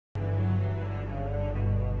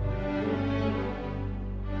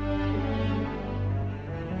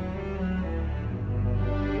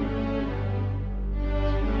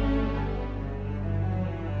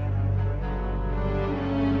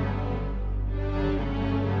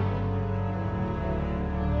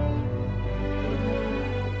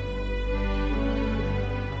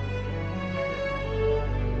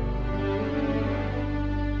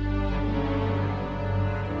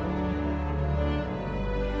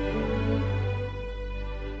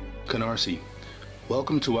Canarsie.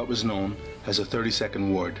 Welcome to what was known as the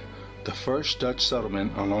 32nd Ward, the first Dutch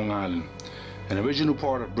settlement on Long Island, an original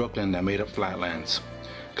part of Brooklyn that made up flatlands.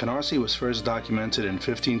 Canarsie was first documented in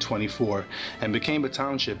 1524 and became a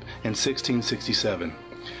township in 1667.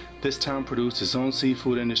 This town produced its own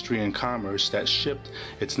seafood industry and commerce that shipped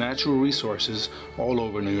its natural resources all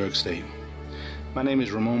over New York State. My name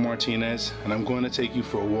is Ramon Martinez, and I'm going to take you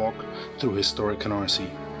for a walk through historic Canarsie.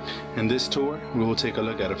 In this tour, we will take a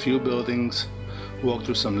look at a few buildings, walk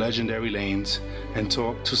through some legendary lanes, and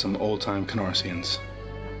talk to some old-time Canarsians.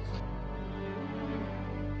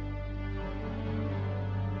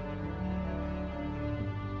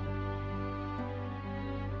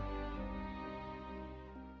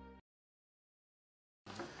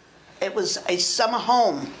 It was a summer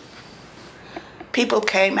home. People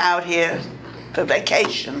came out here for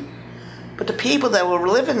vacation, but the people that were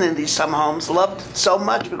living in these summer homes loved it so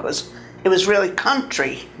much because it was really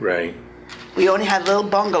country. Right. We only had little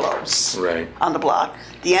bungalows on the block.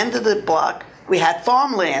 The end of the block, we had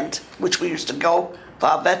farmland, which we used to go for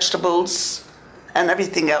our vegetables and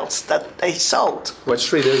everything else that they sold. What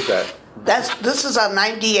street is that? This is on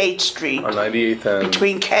 98th Street. On 98th and...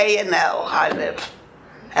 Between K and L, I live.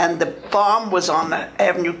 And the farm was on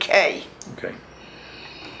Avenue K. Okay.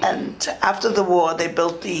 And after the war, they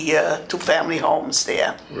built the two-family homes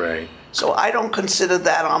there. Right. So I don't consider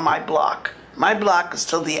that on my block. My block is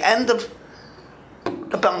till the end of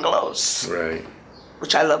the bungalows. Right.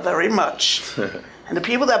 Which I love very much. And the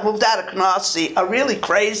people that moved out of Canarsie are really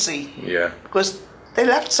crazy. Yeah. Because they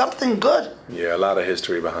left something good. Yeah, a lot of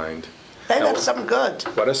history behind. They left something good.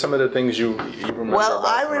 What are some of the things you remember? Well,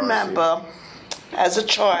 I remember as a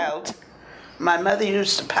child, my mother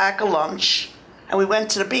used to pack a lunch, and we went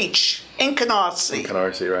to the beach in Canarsie. In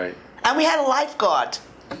Canarsie, right. And we had a lifeguard.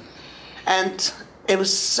 And it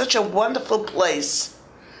was such a wonderful place.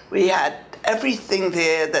 We had everything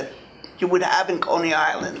there that you would have in Coney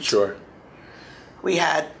Island. Sure. We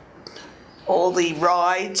had all the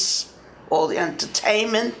rides, all the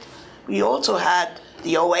entertainment. We also had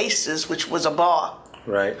the Oasis, which was a bar.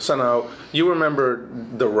 Right. So now, you remember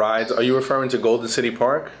the rides. Are you referring to Golden City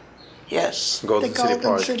Park? Yes. Golden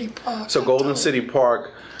City Park. So Golden City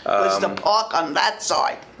Park... was the park on that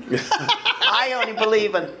side. I only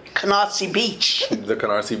believe in Canarsie Beach. The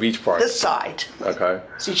Canarsie Beach Park. This side. Okay.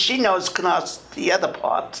 See, she knows Canarsie, the other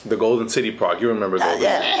part. The Golden City Park. You remember Golden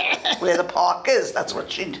City. Where the park is. That's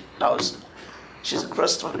what she knows. She's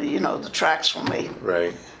across the tracks from me.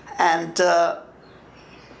 Right. And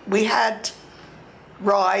we had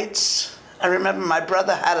rides. I remember my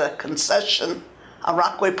brother had a concession on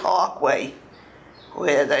Rockaway Parkway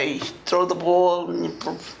where they throw the ball and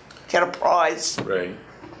you get a prize. Right.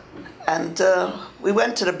 And we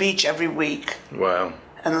went to the beach every week. Wow.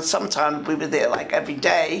 And then sometimes we were there like every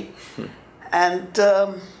day. And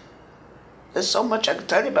there's so much I could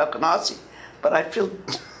tell you about Canarsie, but I feel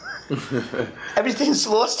everything's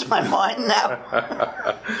lost in my mind now.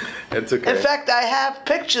 It's okay. In fact, I have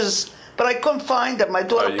pictures, but I couldn't find them. My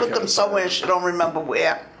daughter put them somewhere, she don't remember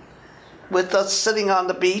where, with us sitting on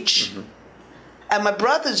the beach. Mm-hmm. And my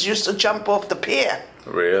brothers used to jump off the pier.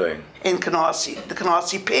 Really? In Canarsie, the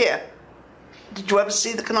Canarsie Pier. Did you ever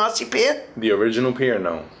see the Canarsie Pier? The original pier,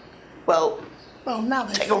 no. Well now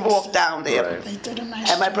they take a walk down there. Right. They did a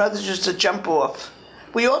nice and my brothers used to jump off.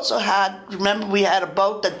 We also remember we had a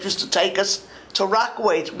boat that used to take us to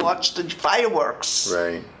Rockaway to watch the fireworks.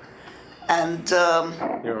 Right. And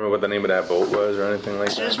you remember what the name of that boat was or anything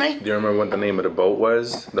like that? Excuse me? Do you remember what the name of the boat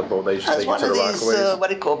was? The boat they used to take you to the Rockaways? One of these, what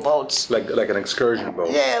do you call boats? Like an excursion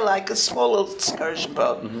boat? Yeah, like a small little excursion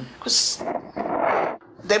boat. Because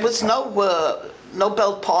there was no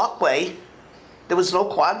Belt Parkway. There was no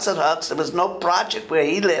Quonset huts. There was no project where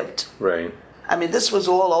he lived. Right. I mean, this was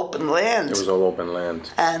all open land. It was all open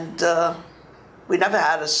land. And we never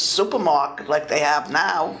had a supermarket like they have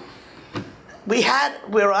now. We had,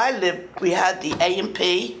 where I lived, we had the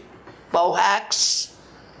A&P, Bohacks,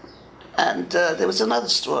 and there was another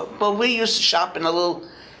store. Well, we used to shop in a little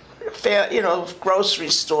grocery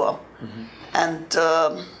store. Mm-hmm. And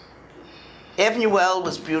Avenue L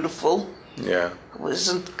was beautiful. Yeah. It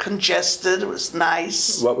wasn't congested. It was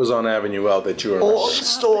nice. What was on Avenue L that you remember? All the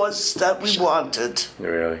stores that we wanted.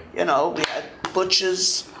 Really? We had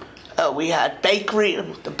Butcher's. We had bakery,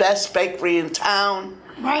 the best bakery in town.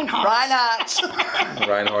 Reinhardt's.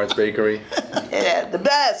 Reinhardt's Bakery. Yeah, the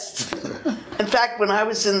best. In fact, when I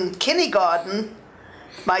was in kindergarten,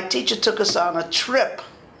 my teacher took us on a trip,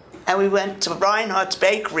 and we went to Reinhardt's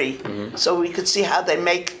Bakery, so we could see how they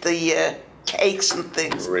make the cakes and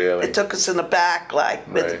things. Really? They took us in the back, like,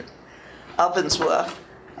 where the ovens were.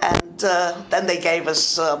 And then they gave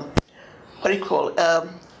us what do you call it?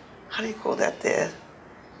 How do you call that there?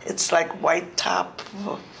 It's like white top.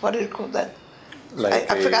 What do you call that?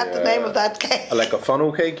 Like I forgot the name of that cake. Like a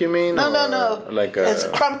funnel cake, you mean? No, or no, no. Like it's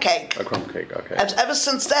a crumb cake. A crumb cake, okay. And ever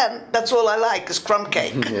since then, that's all I like is crumb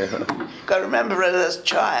cake. Yeah. I remember it as a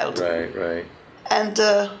child. Right, right. And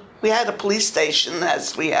we had a police station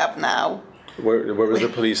as we have now. Where was the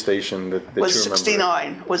police station that you remember? Was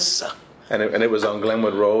 69. And it was on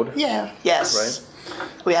Glenwood Road? Yeah. Yes.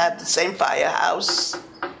 Right. We had the same firehouse.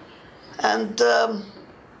 And the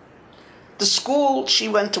school, she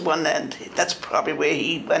went to one end. That's probably where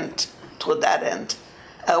he went, toward that end.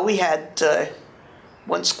 We had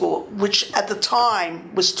one school, which at the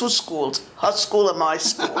time was two schools, her school and my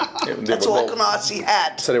school. That's all Canarsie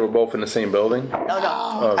had. So they were both in the same building? No.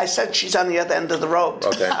 Oh. I said she's on the other end of the road.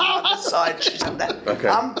 Okay. On this side, she's on that. Okay.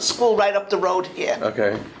 I'm the school right up the road here.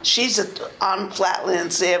 Okay. She's on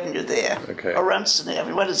Flatlands Avenue there. Okay. Or Remsen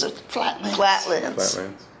Avenue. What is it? Flatlands.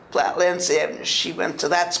 Flatlands Avenue. She went to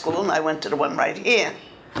that school, and I went to the one right here.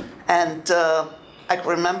 And I can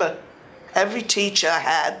remember every teacher I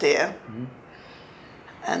had there. Mm-hmm.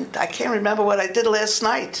 And I can't remember what I did last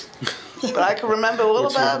night. But I can remember all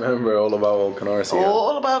about old Canarsie.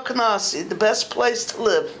 All about Canarsie, the best place to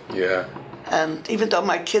live. Yeah. And even though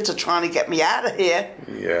my kids are trying to get me out of here,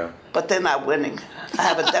 yeah, but they're not winning. I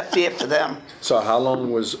have a deaf ear for them. So how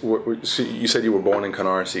long so you said you were born in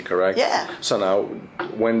Canarsie, correct? Yeah. So now,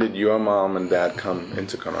 when did your mom and dad come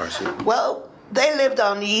into Canarsie? Well, they lived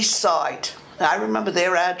on the east side. I remember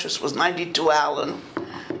their address was 92 Allen.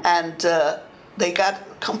 And they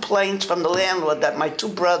got complaints from the landlord that my two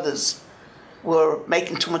brothers were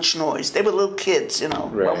making too much noise. They were little kids, you know.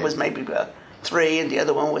 Right. One was maybe 3 and the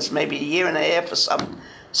other one was maybe a year and a half or something.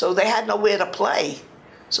 So they had nowhere to play.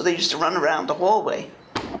 So they used to run around the hallway.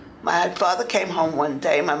 My father came home one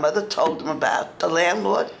day. My mother told him about the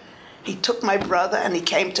landlord. He took my brother and he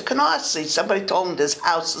came to Canarsie. Somebody told him there's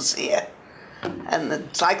houses here. And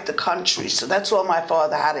it's like the country. So that's all my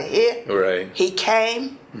father had to hear. Right. He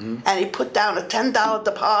came and he put down a $10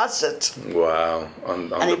 deposit. Wow.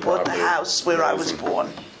 On and he bought property. the house where I was born.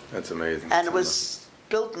 That's amazing. And it was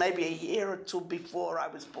built maybe a year or two before I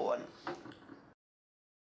was born.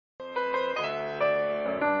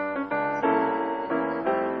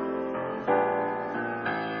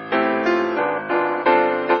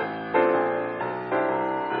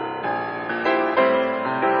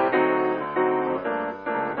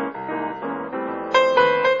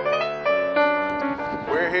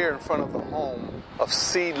 Here in front of the home of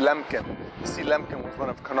C. Lemkin. C. Lemkin was one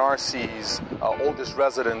of Canarsie's oldest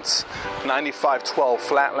residents, 9512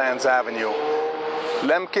 Flatlands Avenue.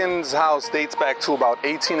 Lemkin's house dates back to about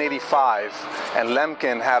 1885, and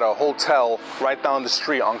Lemkin had a hotel right down the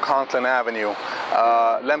street on Conklin Avenue.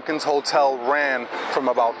 Lemkin's hotel ran from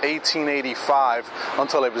about 1885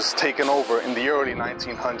 until it was taken over in the early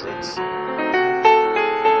 1900s.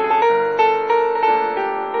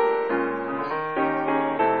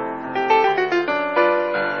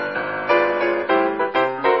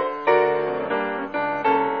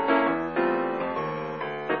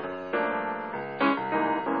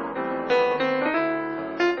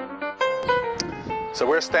 So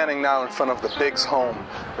we're standing now in front of the Biggs home.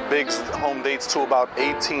 The Biggs home dates to about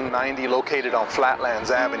 1890, located on Flatlands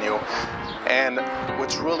Avenue. And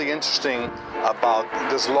what's really interesting about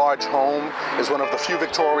this large home is one of the few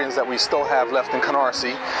Victorians that we still have left in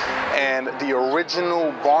Canarsie. And the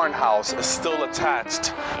original barn house is still attached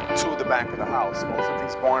to the back of the house. Most of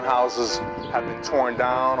these barn houses have been torn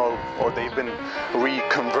down or they've been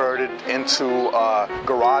reconverted into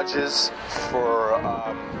garages for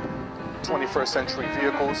 21st century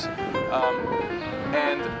vehicles.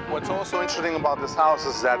 And what's also interesting about this house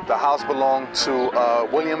is that the house belonged to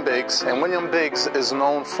William Biggs, and William Biggs is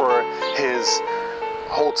known for his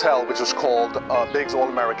hotel, which is called Biggs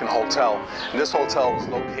All-American Hotel. And this hotel was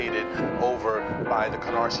located over by the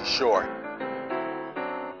Canarsie shore.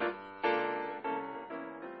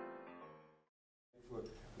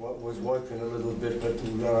 Was working a little bit, but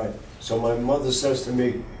so my mother says to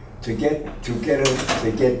me, to get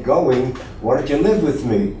going, why don't you live with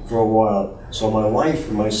me for a while? So my wife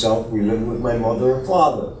and myself, we lived with my mother and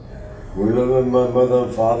father. We lived with my mother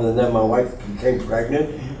and father, and then my wife became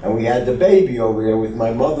pregnant, and we had the baby over there with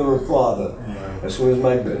my mother and father. Right. As soon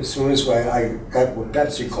as I got with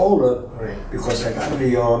Pepsi Cola, because I got out of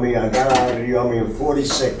the army, in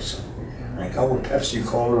 '46. I got with Pepsi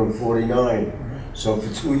Cola in '49. So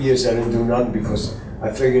for 2 years I didn't do nothing because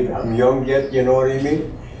I figured I'm young yet, you know what I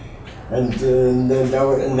mean? And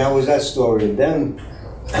that was that story. And then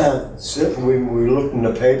we looked in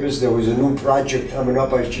the papers, there was a new project coming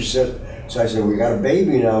up, she said, So I said, we got a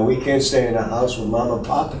baby now. We can't stay in the house with mom and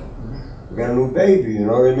papa. We got a new baby, you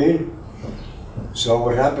know what I mean? So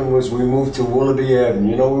what happened was we moved to Willoughby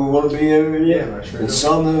Avenue. You know where Willoughby Avenue is? Yeah, I sure In do.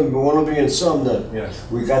 Sumner, Willoughby and Sumner. Yes.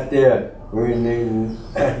 We got there. We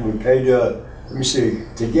paid, let me see,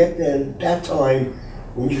 to get there that time,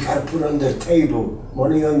 when you got to put under the table,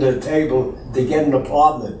 money under the table to get an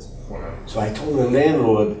apartment. Wow. So I told the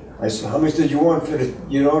landlord, I said, how much did you want for the,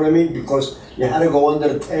 you know what I mean? Because you had to go under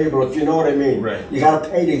the table, if you know what I mean. Right. You got to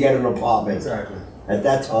pay to get an apartment. Exactly. At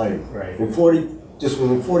that time. Right. In 40, this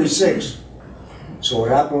was in 46. So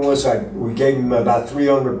what happened was we gave him about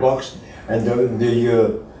 $300, and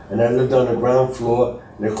and I lived on the ground floor,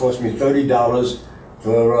 and it cost me $30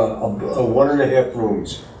 for a 1.5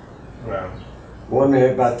 rooms. Wow.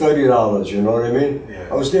 About $30, you know what I mean? Yeah.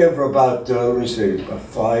 I was there for about, let me see,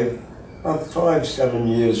 about 7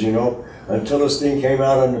 years, you know, until this thing came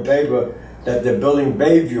out on the paper that they're building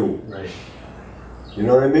Bayview. Right. You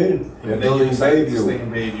know what I mean? They're And then you building decided to Bayview. stay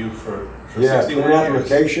in Bayview for Yeah, I 61 put an years.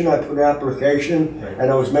 application. I put an application, Right.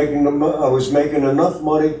 and I was making enough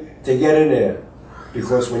money to get in there,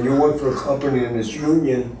 because when you work for a company in this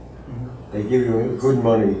union, they give you good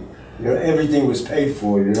money. You know, everything was paid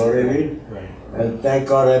for. You know what I mean? Right. And thank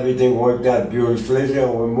God everything worked out beautifully. And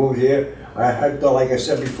when we moved here, I had, like I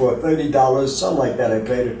said before, $30, something like that. I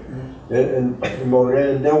paid it, and then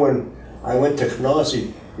when I went to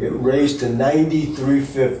Canarsie, it raised to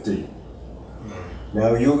 $93.50.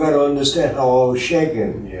 Now you got to understand how I was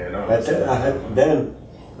shaking. Yeah, no.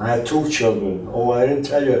 I had 2 children. Oh, I didn't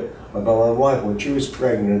tell you about my wife when she was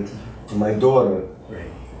pregnant for my daughter. Right.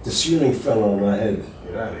 The ceiling fell on her head.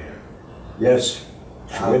 Get out of here. Yes,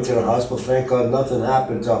 she went to the hospital. Thank God nothing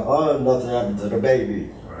happened to her. Nothing happened to the baby.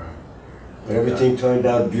 Wow. But everything turned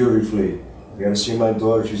out beautifully. You got to see my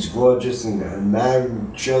daughter. She's gorgeous and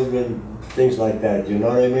married, children, things like that. You know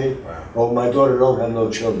what I mean? Wow. Oh, my daughter don't have no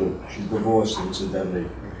children. She's divorced, incidentally.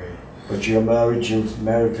 Okay. But she was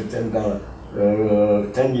married for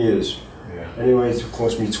 $10 years. Yeah. Anyways, it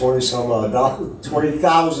cost me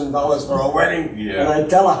 $20,000 for a wedding. Yeah. And I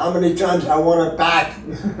tell her how many times I want it back.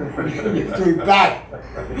 Give me back.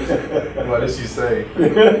 What did she say?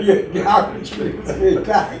 Give me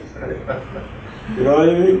back. You know what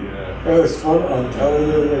I mean? Yeah. It was fun. I'm telling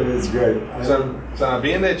you, it was great. So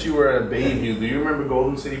being that you were at Bayview, do you remember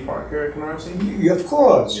Golden City Park here at Canarsie? Yeah, of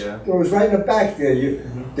course. Yeah. It was right in the back there.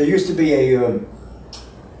 There used to be a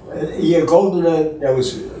Golden. There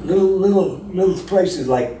was little places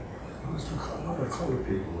like. It was for a lot of colored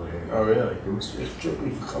people. Oh, really? It was strictly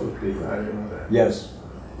for colored people. I didn't know that. Yes,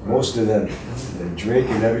 most of them. The drink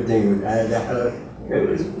and everything.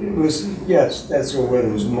 It was yes. That's what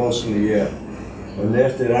it was mostly. Yeah. And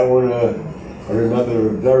after that one, I remember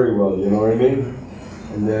it very well. You know what I mean?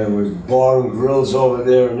 And there was bar and grills over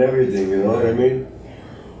there and everything. You know what I mean?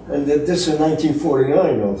 And this in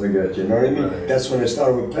 1949, don't forget, you know what I mean? Right. That's when I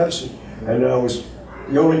started with Pepsi. And I was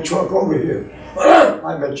the only truck over here.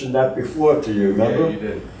 I mentioned that before to you, remember? Yeah, you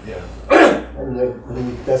did. Yeah. And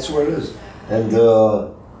that's what it is. And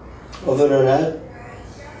other than that,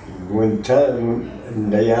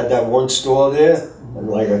 and they had that one store there, and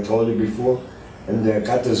like I told you before, and they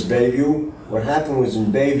got this Bayview. What happened was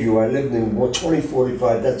in Bayview, I lived in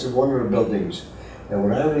 2045, that's one of the buildings. And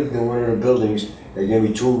when I lived in one of the buildings, they gave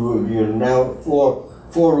me 2 rooms, now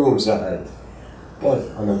four rooms I had. But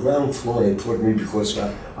on the ground floor they put me because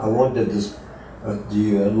I wanted this,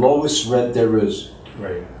 the lowest rent there is.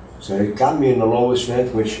 Right. So they got me in the lowest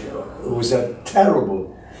rent, which was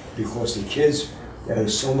terrible because the kids, there were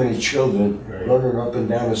so many children Right. running up and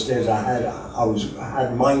down the stairs. I had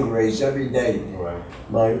migraines every day.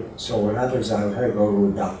 Wow. So what happens, I had to go to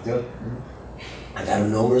a doctor. I got a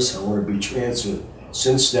notice, I want to be transferred.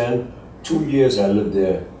 Since then, 2 years I lived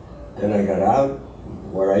there. Then I got out.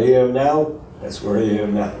 Where I am now, that's where I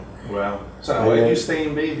am now. Wow. So why did you stay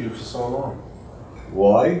in Bayview for so long?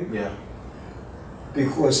 Why? Yeah.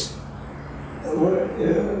 Because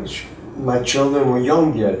my children were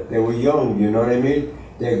young yet. They were young, you know what I mean?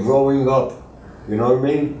 They're growing up, you know what I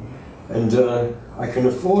mean? And I can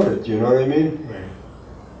afford it, you know what I mean? Right.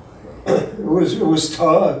 It was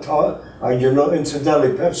tough. You know,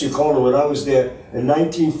 incidentally, Pepsi Cola, when I was there in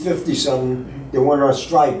 1950-something, they went on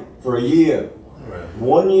strike for a year. Right.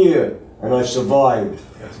 1 year, and I survived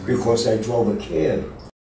That's amazing. because I drove a cab.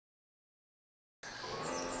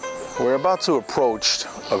 We're about to approach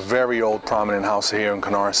a very old prominent house here in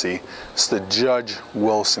Canarsie. It's the Judge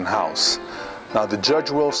Wilson House. Now, the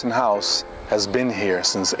Judge Wilson House has been here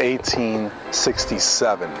since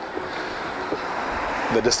 1867.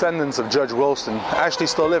 The descendants of Judge Wilson actually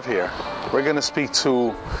still live here. We're going to speak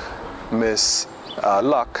to Miss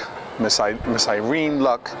Luck, Miss Irene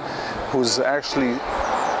Luck, who's actually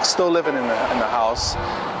still living in the house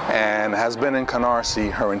and has been in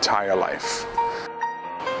Canarsie her entire life.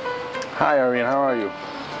 Hi Irene, how are you?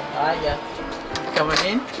 Hiya. Coming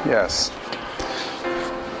in? Yes.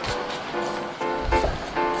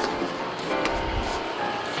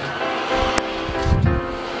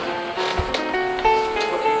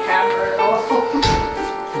 Camera off.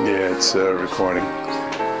 Yeah, it's recording.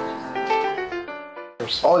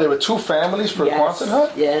 Oh, there were two families per Quonset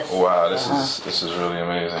hut? Yes. Wow, this is really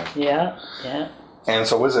amazing. Yeah, yeah. And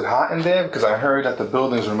so was it hot in there? Because I heard that the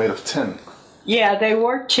buildings were made of tin. Yeah, they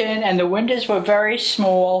were tin, and the windows were very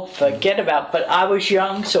small. Forget about. But I was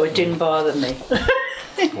young, so it didn't bother me.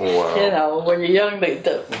 Wow. You know, when you're young, they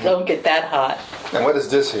don't get that hot. And what is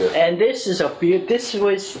this here? And this is a beaut. This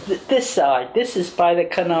was this side. This is by the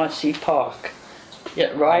Canarsie Park.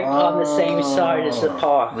 Yeah, right on the same side as the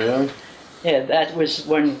park. Really? Yeah, that was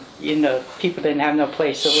when, you know, people didn't have no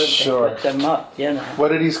place to live. Sure. They put them up, you know.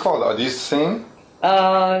 What are these called? Are these the same?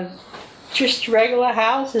 Just regular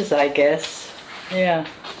houses, I guess. Yeah,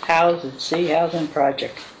 housing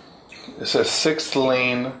project. It says 6th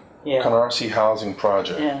Lane Yeah. Canarsie Housing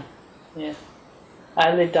Project. Yeah, yeah.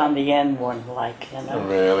 I lived on the end one, like, you know.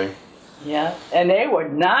 Really? Yeah, and they were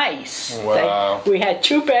nice. Wow. We had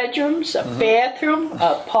 2 bedrooms, a bathroom,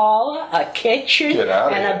 a parlor, a kitchen, Get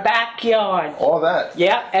outta and here. a backyard. All that.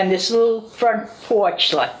 Yeah, and this little front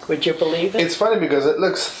porch, like, would you believe it? It's funny because it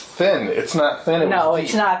looks thin. It's not thin. No, deep.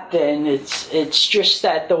 it's not thin. It's just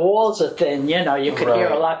that the walls are thin. You know, you could hear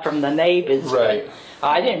a Right. lot from the neighbors. but Right.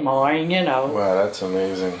 I didn't mind, you know. Wow, that's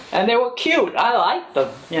amazing. And they were cute. I liked them,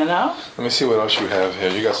 you know. Let me see what else you have here.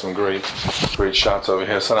 You got some great shots over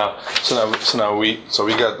here. So now we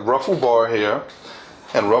got Ruffle Bar here,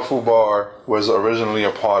 and Ruffle Bar was originally a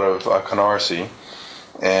part of Canarsie,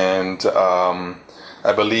 and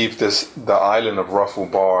I believe the island of Ruffle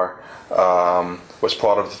Bar was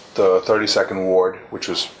part of the 32nd Ward, which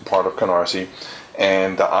was part of Canarsie,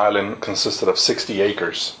 and the island consisted of 60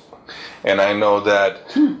 acres. And I know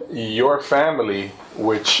that your family,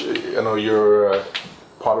 which, you know, you're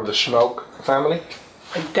part of the Schmelk family.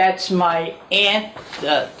 That's my aunt,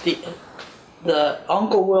 the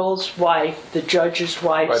Uncle Will's wife, the judge's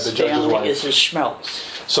wife's Right, the judge's family wife. is the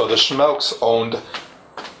Schmelks. So the Schmelks owned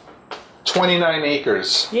 29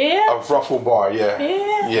 acres Yeah. of Ruffle Bar. Yeah.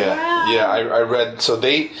 Wow. Yeah. I read. So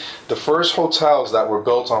the first hotels that were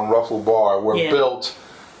built on Ruffle Bar were built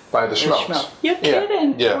by the Schmelks. You're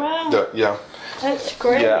kidding? Yeah. Wow. Yeah. That's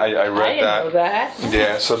great. Yeah, I read didn't that. know that.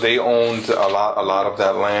 Yeah. So they owned a lot of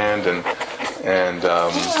that land,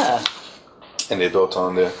 Yeah. and they built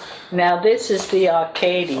on there. Now this is the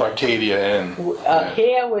Arcadia. Arcadia Inn.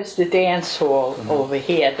 Here was the dance hall over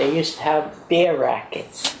here. They used to have beer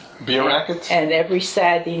rackets. Beer rackets? And every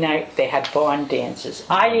Saturday night they had barn dances.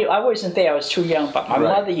 I wasn't there, I was too young, but my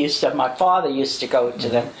mother my father used to go to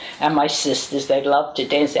them, and my sisters, they loved to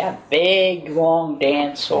dance. They had a big, long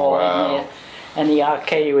dance hall in there. And the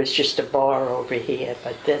Arcadia was just a bar over here,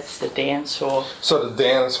 but that's the dance hall. So the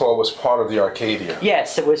dance hall was part of the Arcadia?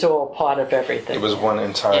 Yes, it was all part of everything. It was one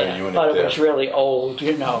entire unit but it there. was really old,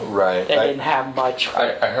 you know. Right. They didn't have much.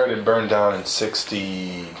 I heard it burned down in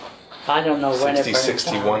 60... I don't know when 60, it burned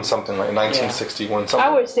 61, down. something like 1961, something. I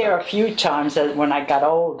was there a few times when I got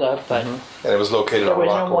older, but and it was located there on was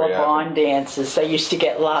no more Rockaway Avenue. barn dances. They used to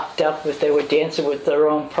get locked up if they were dancing with their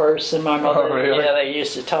own person. My mother, really? yeah, they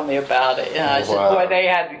used to tell me about it. And I said, Wow. boy, they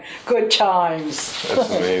had good times. That's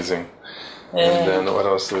amazing. And then what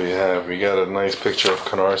else do we have? We got a nice picture of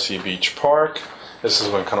Canarsie Beach Park. This is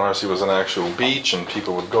when Canarsie was an actual beach, and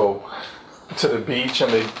people would go to the beach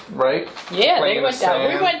and play They in went the down.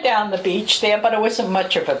 We sand. went down the beach there, but it wasn't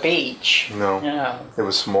much of a beach. No. You know. It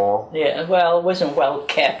was small. Yeah, well, it wasn't well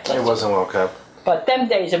kept. It wasn't well kept. But them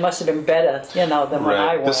days it must have been better, you know, than when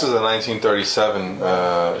I went. This is a 1937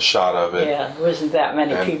 shot of it. Yeah, there wasn't that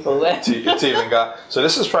many And people there. It's even got. So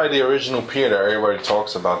this is probably the original pier that everybody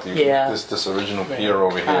talks about. This original pier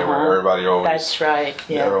over here where everybody always. That's right.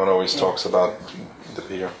 Yeah. Everyone always talks about the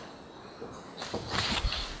pier.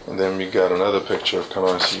 And then we got another picture of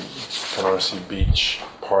Canarsie Beach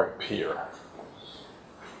Park Pier.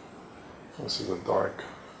 This is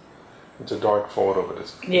it's a dark photo, but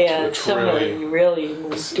it's somebody really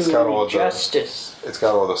it's do got all it justice. It's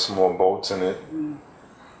got all the small boats in it.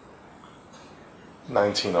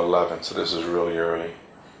 1911, so this is really early.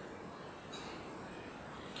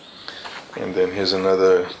 And then here's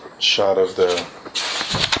another shot of the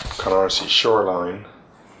Canarsie shoreline.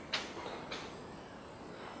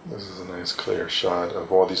 This is a nice clear shot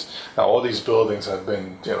of all these. Now, all these buildings have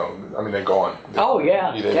been, I mean, they're gone. Oh,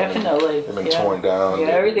 yeah, definitely. They've been torn down. Yeah,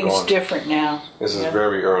 everything's different now. This is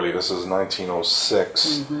very early. This is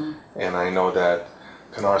 1906. And I know that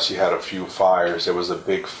Canarsie had a few fires. There was a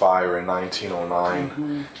big fire in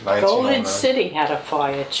 1909. Golden City had a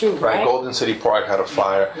fire too, right? Golden City Park had a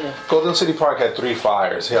fire. Yeah. Golden City Park had 3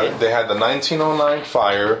 fires. They had the 1909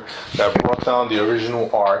 fire that brought down the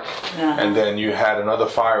original ark, and then you had another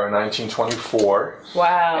fire in 1924.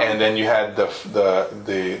 Wow! And then you had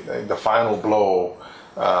the final blow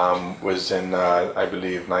was in I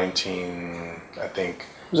believe it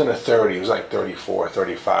was in the 30s. It was like 34,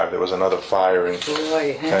 35. There was another fire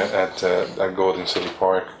at Golden City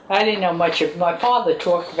Park. I didn't know much. My father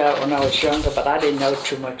talked about it when I was younger, but I didn't know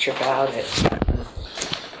too much about it.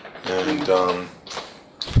 And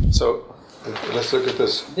so let's look at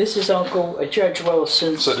this. This is Uncle Judge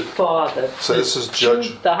Wilson's father. So this is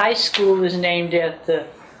Judge. The high school is named after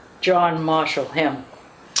John Marshall, him.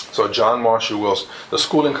 So John Marshall Wilson. The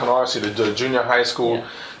school in Canarsie, the junior high school. Yeah.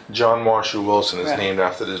 John Marshall Wilson is named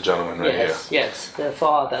after this gentleman here. Yes, the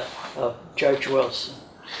father of Judge Wilson.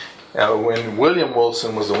 Now, when William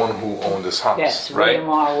Wilson was the one who owned this house, yes, right? William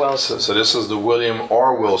R. Wilson. So this is the William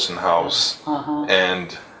R. Wilson house,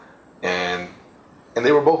 and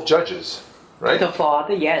they were both judges, right? The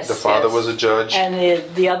father, yes. The father was a judge, and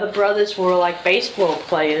the other brothers were like baseball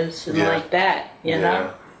players and like that, you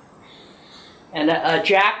know. And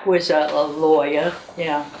Jack was a lawyer,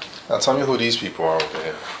 yeah. Now tell me who these people are over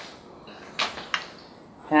here.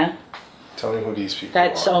 Huh? Tell me who these people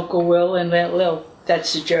That's are. Uncle Will and Aunt Lil.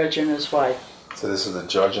 That's the judge and his wife. So this is the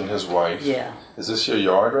judge and his wife. Yeah. Is this your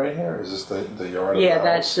yard right here? Is this the yard of the house?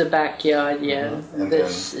 That's the backyard, yeah. And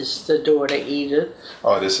this is the daughter, Edith.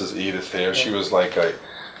 Oh, this is Edith there. Yeah. She was like a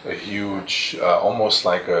huge, almost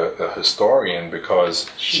like a historian, because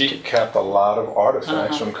she kept a lot of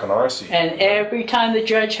artifacts from Canarsie. And every time the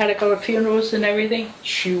judge had to go to funerals and everything,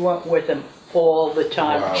 she went with him all the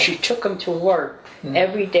time. Wow. She took him to work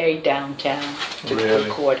every day downtown to the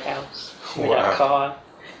courthouse with her car.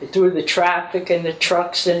 Through the traffic and the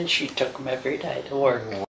trucks, and she took him every day to work.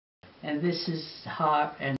 And this is her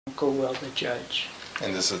and Uncle Will, the judge.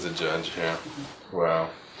 And this is the judge here. Wow.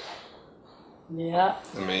 Yeah.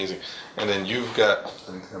 Amazing. And then you've got,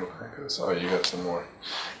 oh, you got some more.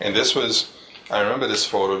 And this was, I remember this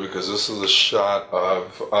photo because this is a shot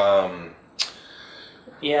of,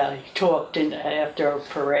 yeah, he talked after a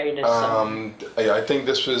parade or something. Yeah, I think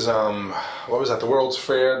this was, what was that, the World's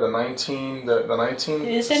Fair, the 19...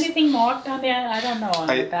 Is anything marked on there? I don't know on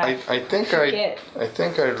the back. I think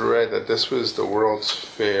I'd read that this was the World's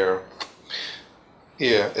Fair.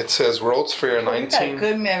 Yeah, it says World's Fair 19... You got a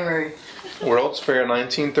good memory. World's Fair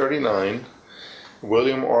 1939,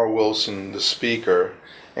 William R. Wilson, the speaker,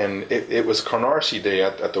 and it was Canarsie Day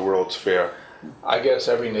at the World's Fair. I guess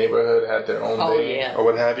every neighborhood had their own day or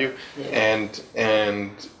what have you, and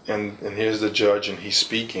here's the judge, and he's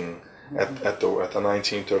speaking at the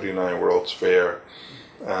 1939 World's Fair,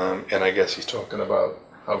 and I guess he's talking about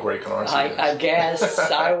how great Canarsie is. I guess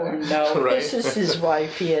I wouldn't know. Right? This is his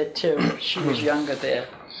wife here too. She was younger there.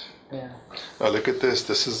 Yeah. Oh, look at this.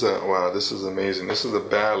 This is wow. This is amazing. This is a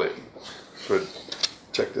ballot for.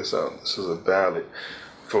 Check this out. This is a ballot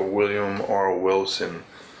for William R. Wilson.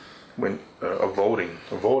 When a voting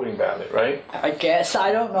ballot, right? I guess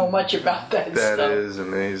I don't know much about that stuff. That is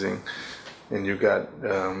amazing. And you got,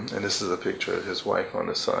 and this is a picture of his wife on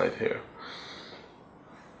the side here.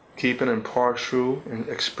 Keep an impartial and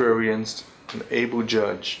experienced and able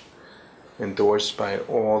judge, endorsed by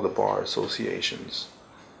all the bar associations.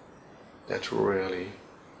 That's really,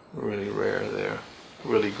 really rare there.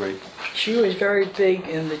 Really great. She was very big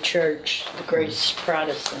in the church, the Grace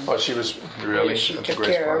Protestant. Oh, she was really? Yeah, she took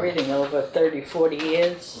care of everything over 30, 40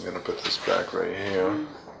 years. I'm going to put this back right here.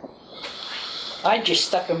 I just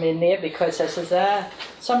stuck them in there because I said,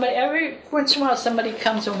 somebody, every once in a while somebody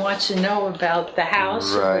comes and wants to know about the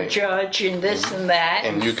house and the judge and this and that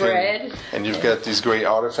and Fred. And you've got these great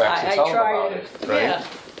artifacts to tell them about it, right? Yeah.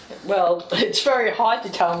 Well, it's very hard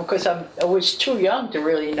to tell them because I was too young to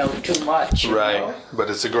really know too much. Right, know?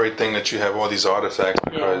 But it's a great thing that you have all these artifacts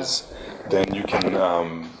because then you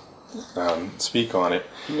can speak on it.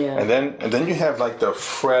 Yeah. And then you have like the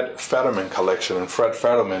Fred Fetterman collection, and Fred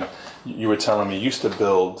Fetterman, you were telling me, used to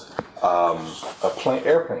build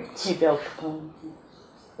airplanes. He built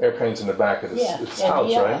airplanes in the back of his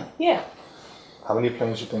house, right? Yeah. How many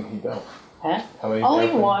planes do you think he built? Huh? How many only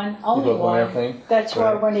airplanes? one. Only built one airplane? That's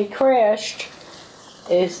why when he crashed,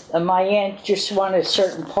 my aunt just wanted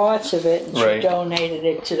certain parts of it, and she donated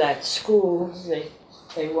it to that school.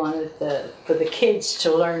 They wanted for the kids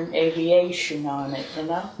to learn aviation on it, you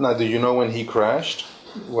know. Now, do you know when he crashed?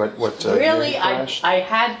 What year Really, he crashed? I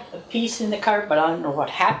had a piece in the car, but I don't know what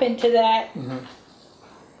happened to that. Mm-hmm.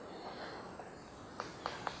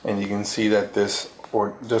 And you can see that this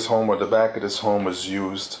home, or the back of this home, was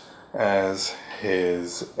used as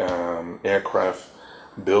his aircraft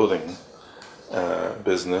building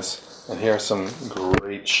business. And here are some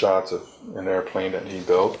great shots of an airplane that he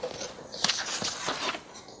built.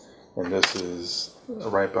 And this is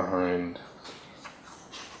right behind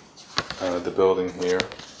the building here.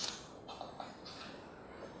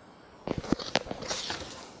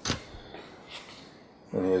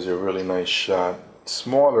 And here's a really nice shot.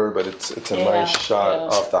 Smaller, but it's a nice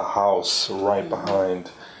shot of the house right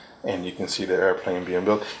behind, and you can see the airplane being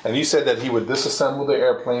built. And you said that he would disassemble the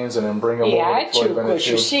airplanes and then bring them over. Yeah, I too, because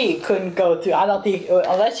you see, he couldn't go through. I don't think,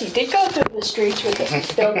 unless he did go through the streets with it.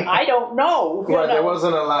 I don't know. Right, there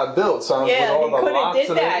wasn't a lot built, so with all the lots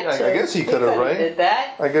and everything, I guess he could have, right? Did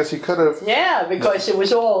that. I guess he could have. Yeah, because it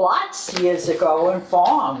was all lots years ago and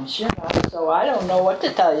farms, you know. So I don't know what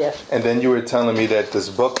to tell you. And then you were telling me that this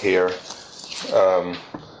book here.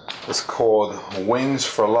 It's called Wings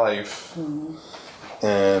for Life,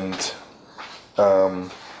 and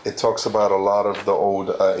it talks about a lot of the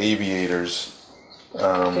old aviators.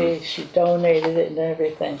 She donated it and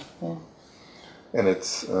everything. Yeah. And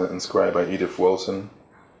it's inscribed by Edith Wilson,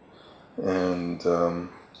 and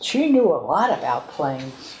she knew a lot about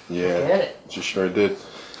planes. Yeah, she sure did.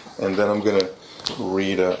 And then I'm gonna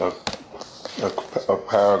read a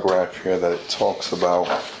paragraph here that talks about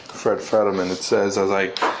Fred Fetterman. It says, as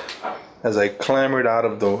I clambered out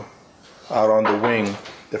on the wing,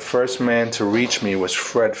 the first man to reach me was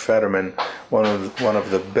Fred Fetterman, one of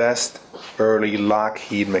the best early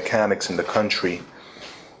Lockheed mechanics in the country.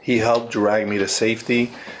 He helped drag me to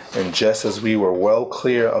safety, and just as we were well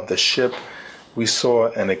clear of the ship, we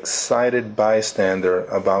saw an excited bystander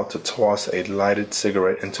about to toss a lighted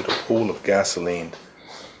cigarette into the pool of gasoline.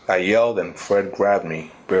 I yelled, and Fred grabbed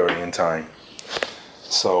me, barely in time.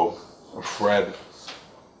 So Fred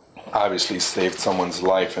obviously saved someone's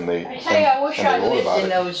life, and they. I tell you, I wish I lived in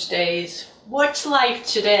those days. What's life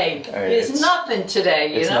today? There's nothing today,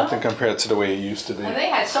 you know? It's nothing compared to the way it used to be. And they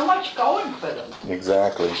had so much going for them.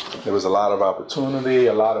 Exactly. There was a lot of opportunity,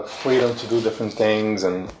 a lot of freedom to do different things,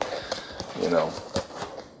 and, you know.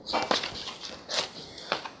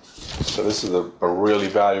 So this is a really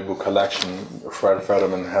valuable collection. Fred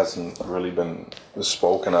Fetterman hasn't really been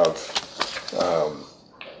spoken of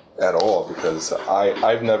at all, because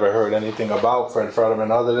I've never heard anything about Fred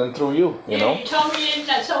Fetterman other than through you know? You told me,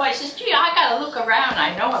 and so I said, gee, I gotta look around.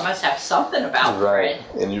 I know I must have something about Fred.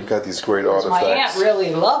 And you've got these great artifacts. My aunt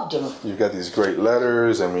really loved him. You've got these great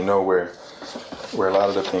letters, and we know where a lot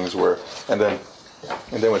of the things were. And then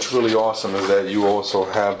what's really awesome is that you also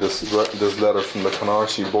have this letter from the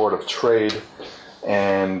Canarsie Board of Trade,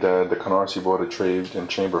 and the Canarsie Board of Trade and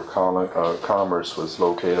Chamber of Commerce was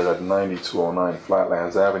located at 9209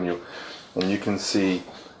 Flatlands Avenue, and you can see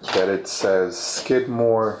that it says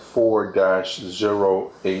Skidmore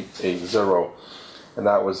 4-0880, and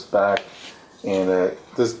that was back in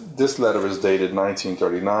this letter is dated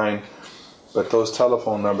 1939, but those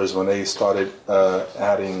telephone numbers, when they started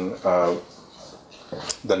adding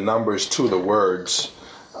the numbers to the words,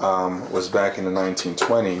 was back in the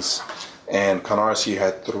 1920s. And Canarsie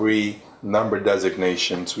had 3 number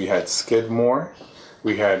designations. We had Skidmore,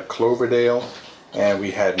 we had Cloverdale, and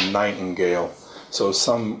we had Nightingale. So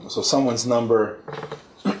someone's number,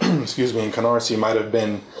 excuse me, in Canarsie might have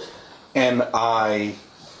been NI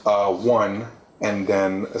 1, and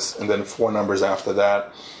then 4 numbers after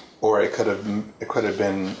that, or it could have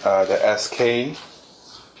been the SK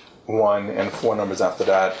 1 and 4 numbers after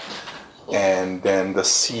that, and then the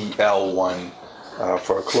CL 1.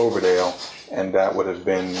 For Cloverdale, and that would have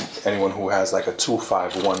been anyone who has like a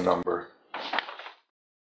 251 number.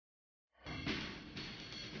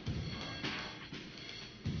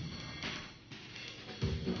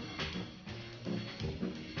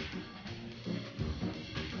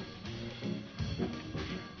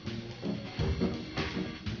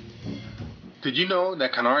 Did you know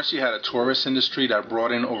that Canarsie had a tourist industry that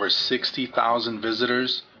brought in over 60,000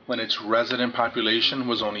 visitors when its resident population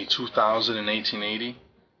was only 2,000 in 1880?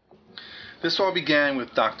 This all began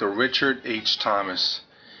with Dr. Richard H. Thomas.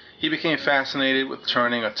 He became fascinated with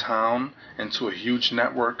turning a town into a huge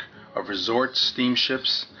network of resorts,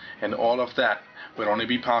 steamships, and all of that would only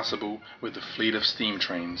be possible with a fleet of steam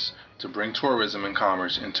trains to bring tourism and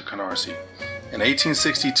commerce into Canarsie. In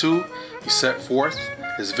 1862, he set forth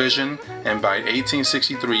his vision, and by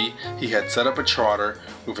 1863, he had set up a charter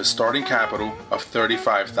with a starting capital of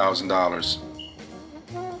 $35,000.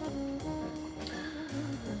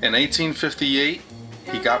 In 1858,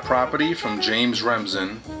 he got property from James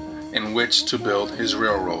Remsen in which to build his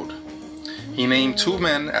railroad. He named two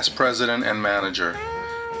men as president and manager.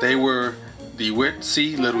 They were DeWitt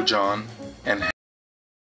C. Littlejohn and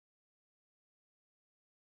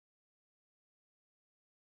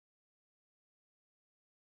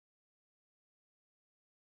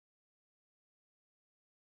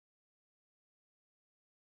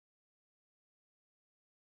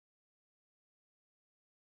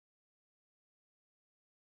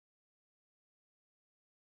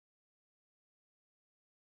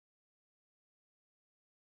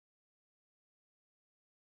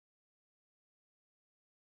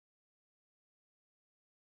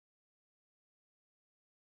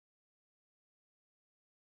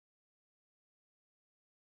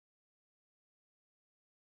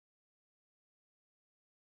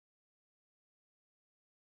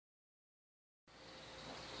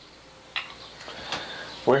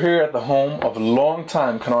We're here at the home of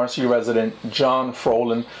longtime Canarsie resident John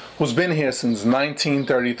Froland, who's been here since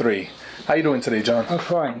 1933. How you doing today, John? I'm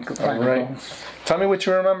fine. All right. Tell me what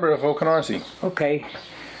you remember of Old Canarsie. Okay.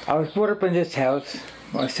 I was brought up in this house.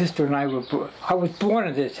 My sister and I were. I was born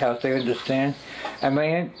in this house. I understand. And my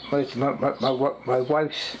aunt was my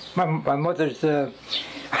wife's, my mother's.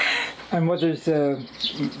 My mother's,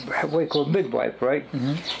 what do you call it, midwife, right?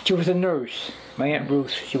 Mm-hmm. She was a nurse. My Aunt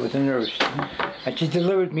Ruth, she was a nurse. Mm-hmm. And she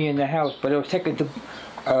delivered me in the house, but I was taken to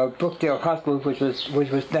Brookdale Hospital, which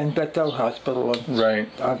was then Bethel Hospital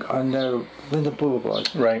on Linden Boulevard.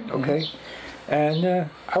 Right. Okay? Mm-hmm. And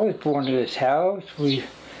I was born in this house. We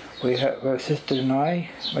had my sister and I.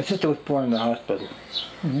 My sister was born in the hospital.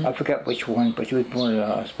 Mm-hmm. I forgot which one, but she was born in the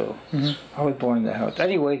hospital. Mm-hmm. I was born in the house.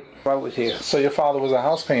 Anyway, I was here. So your father was a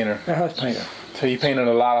house painter? A house painter. So he painted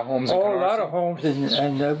a lot of homes in Canarsie? A lot of homes,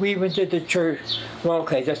 and we even did the church. Well,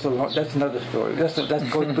 okay, that's another story.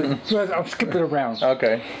 I'm skipping around.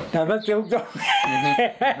 Okay. Now let's don't.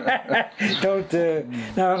 Mm-hmm. Don't.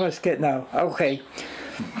 Now I'm gonna skip now. Okay.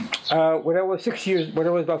 When I was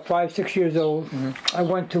about 5-6 years old, mm-hmm. I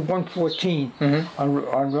went to 114 mm-hmm.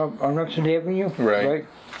 on Remsen Avenue. Right.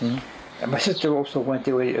 Mm-hmm. And my sister also went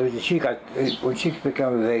there when she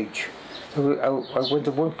became of age. So I went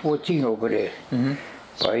to 114 over there mm-hmm.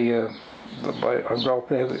 on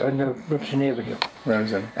Remsen Avenue.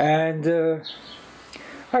 Remsen. And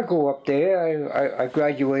I go up there. I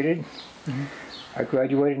graduated. Mm-hmm. I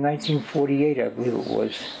graduated in 1948, I believe it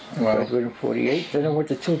was. Wow. I graduated in 48. Then I went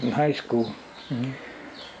to Tilton High School. Mm-hmm.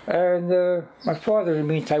 And my father, in the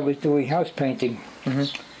meantime, was doing house painting.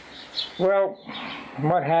 Mm-hmm. Well,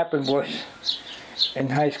 what happened was, in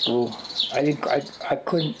high school, I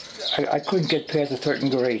couldn't get past a certain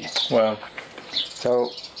grade. Wow.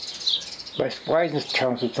 So my guidance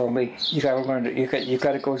counselor told me, you got to learn it. You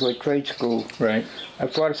got to go to a trade school. Right. My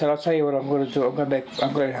father said, I'll tell you what I'm going to do. I'm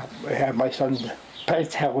going to have my son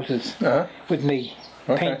paint houses with me,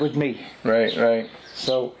 paint with me. Right, right.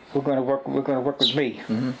 So we're going to work with me.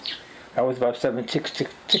 Mm-hmm. I was about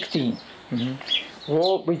 16. Mm-hmm.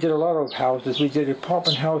 Well, we did a lot of houses. We did an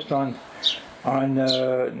apartment house on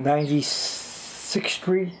 96th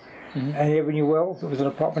Street. Mm-hmm. And Avenue Wells. There was an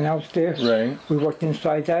apartment house there. Right. We worked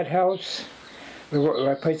inside that house. I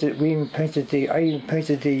even painted the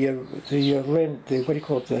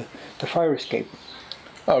fire escape.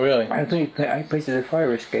 Oh, really? I painted the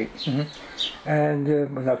fire escape. Mm-hmm. And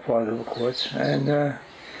well, not part of it, of course. And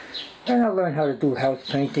I learned how to do house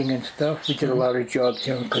painting and stuff. We did a lot of jobs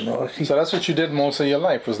here in Canarsie. So that's what you did most of your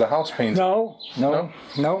life, was the house painting? No.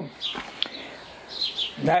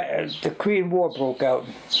 The Korean War broke out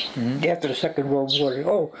mm-hmm. after the Second World War.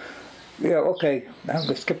 Oh, yeah, okay. I'm going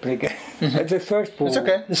to skip it again. Mm-hmm. The First World War.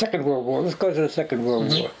 Okay. The Second World War. Let's go to the Second World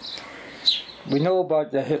mm-hmm. War. We know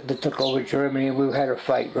about the Hitler took over Germany and we had a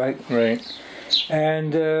fight, right? Right.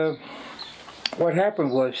 And what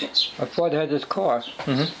happened was, my father had this car,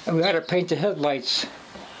 mm-hmm. and we had to paint the headlights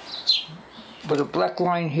with a black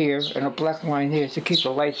line here and a black line here to keep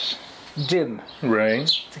the lights dim. Right.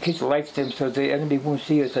 To keep the lights dim so the enemy won't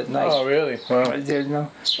see us at night. Oh, really? Wow.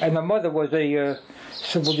 And my mother was a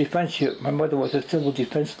civil defense. My mother was a civil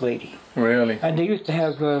defense lady. Really? And they used to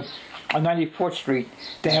have on 94th Street.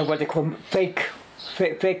 They have what they call fake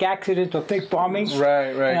fake accidents or fake bombings.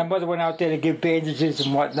 Right, right. And my mother went out there to give bandages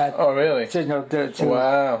and whatnot. Oh, really?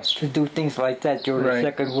 To do things like that during the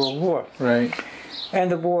Second World War. Right. And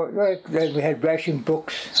the war, we had ration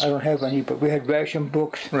books. I don't have any, but we had ration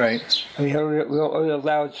books. Right. And we only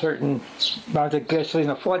allowed certain amounts of gasoline.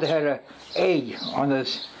 My father had an A on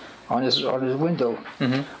his window,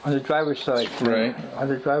 on the driver's side. Right. On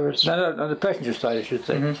the passenger side, I should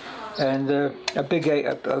say. And a big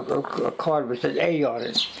A, a card with an A on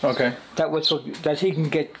it. Okay. That was that he can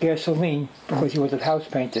get gasoline because he was a house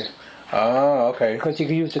painter. Oh, okay. Because he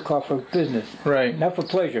could use the car for business. Right. Not for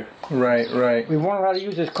pleasure. Right, right. We weren't allowed to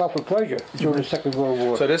use this car for pleasure during the Second World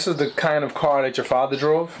War. So this is the kind of car that your father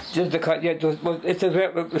drove? Just the car, yeah. It's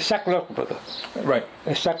a sack replica. Right.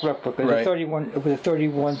 A sack replica. Right. It was a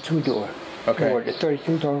 31 two-door. Okay. Ford. A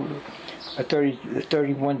 31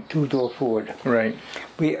 two-door Ford. Right.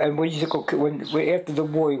 We used to go after the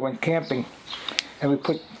war. We went camping, and we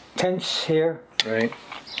put tents here. Right.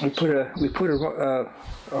 We put a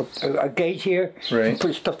gate here. Right. We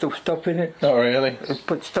put stuff in it. Oh, really? We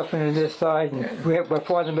put stuff in this side, and my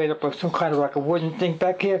father made up some kind of like a wooden thing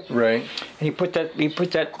back here. Right. And he put that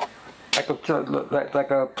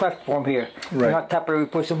like a platform here. Right. And on top of it, we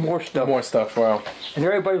put some more stuff. More stuff. Wow. And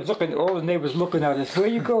everybody was looking. All the neighbors looking at us. Where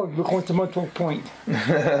you going? We're going to Montauk Point.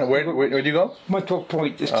 Where'd you go? Montauk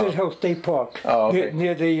Point. It's Still Hill State Park. Oh, okay.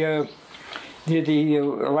 Near the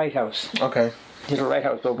lighthouse. Okay. There's a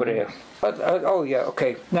lighthouse over there. Oh yeah,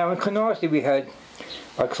 okay. Now in Canarsie we had,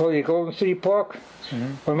 the Golden City Park.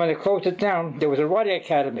 When they closed it down, there was a riding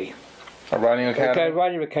academy. A riding academy? A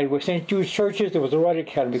riding academy. With St. Jude's churches, there was a riding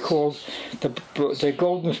academy called the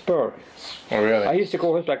Golden Spur. Oh really? I used to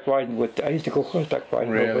go horseback riding over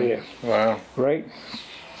there. Wow. Right?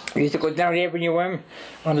 I used to go down the Avenue M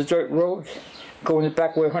on the dirt road. Go in the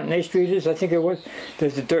back where 108th Street is, I think it was.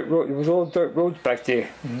 There's the dirt road. It was all dirt roads back there.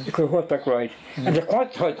 You could horseback ride. And the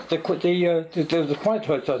Quant huts, the Quant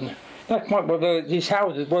huts on, not Quant, but these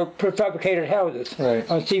houses were prefabricated houses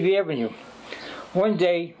on CV Avenue. One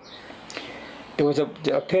day, there was I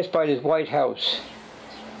passed by this white house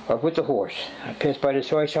with the horse. I passed by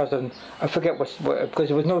this white house, and I forget because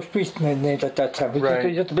there was no streets named at that time. It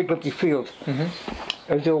was just a big empty field. It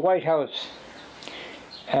was a white house.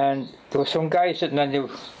 And there was some guy sitting on there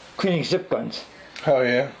cleaning zip guns. Oh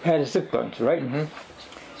yeah. Had zip guns, right?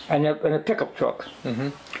 And a pickup truck.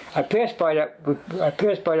 I passed by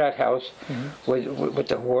that house with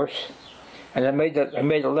the horse, and I made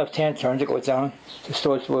the left-hand turn to go down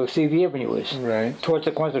towards where CV Avenue is. Right. Towards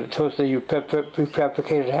the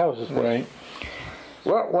prefabricated houses. Right.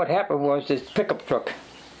 Well, what happened was this pickup truck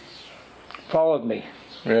followed me.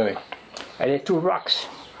 Really? And they threw rocks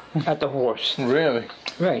at the horse. Really?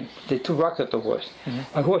 Right. They threw rocks at the horse.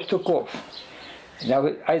 My horse took off. Now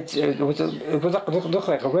it looked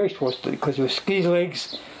like a racehorse because it was ski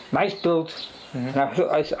legs, nice build, and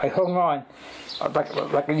I hung on.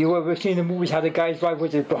 Like you ever seen the movies how the guys drive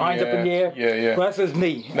with their behinds up in the air? Yeah, yeah. Well, that was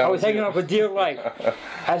me. I was hanging on for dear life.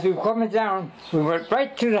 As we were coming down, we went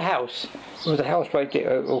right to the house. There was a house right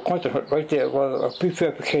there, a quantum hut right there, well, a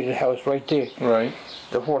prefabricated house right there. Right.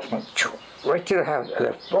 The horse went right to the house, and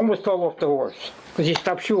I almost fell off the horse because he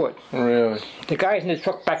stopped short. Really? The guys in the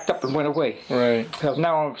truck backed up and went away. Right. So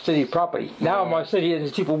now I'm city property. Now I'm on city and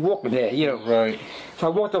there's people walking there, you know. Right. So I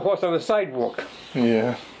walked the horse on the sidewalk.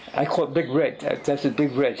 Yeah. I call it Big Red. That's a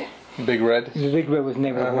Big Red. Big Red? The Big Red was the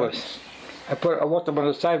name of the horse. I walked up on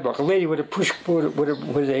the sidewalk. A lady with a stroller.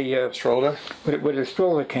 With a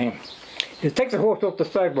stroller came. He said, "Take the horse off the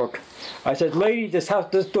sidewalk." I said, "Lady, this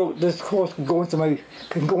horse can go into my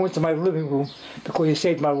living room because he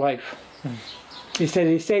saved my life." He said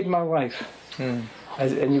he saved my life. And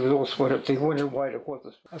he was all sweat up. They wondered why the horse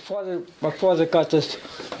was. My father got this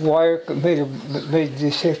wire, made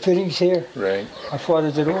these fittings here. Right. My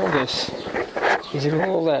father did all this. He did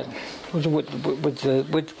all that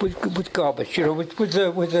with garbage, you know, with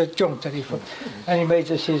the junk that he put. And he made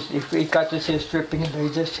this. He got this here stripping and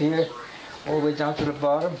made this here, all the way down to the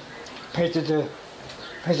bottom. Painted the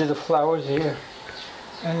flowers here.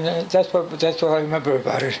 And that's what I remember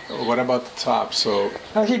about it. What about the top? So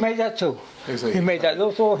he made that too. Exactly. He made that. It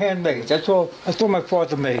was all handmade. That's all my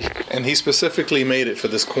father made. And he specifically made it for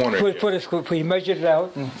this corner. He measured it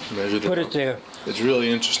out and put it there. It's really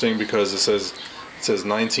interesting because it says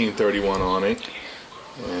 1931 on it,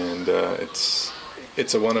 and it's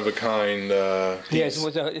a one of a kind piece.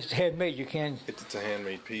 Yes, it's handmade. You can't. It's a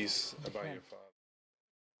handmade piece about your father.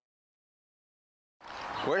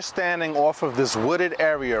 We're standing off of this wooded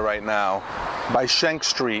area right now by Schenck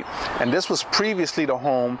Street, and this was previously the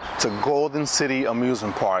home to Golden City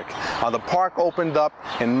Amusement Park. The park opened up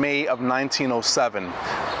in May of 1907.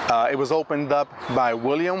 It was opened up by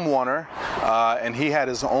William Warner, and he had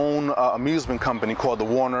his own amusement company called the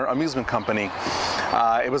Warner Amusement Company.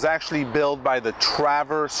 It was actually built by the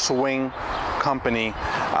Travers Swing Company,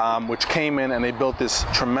 which came in and they built this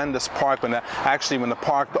tremendous park. When the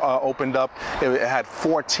park opened up, it had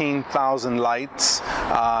 14,000 lights.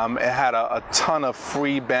 It had a ton of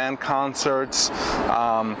free band concerts,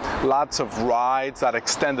 lots of rides that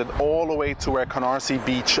extended all the way to where Canarsie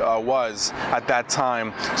Beach was at that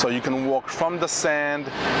time. So you can walk from the sand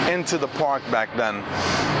into the park back then.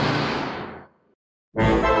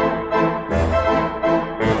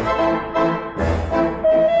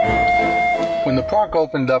 When the park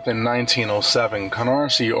opened up in 1907,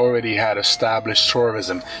 Canarsie already had established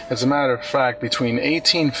tourism. As a matter of fact, between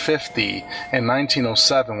 1850 and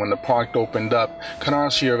 1907, when the park opened up,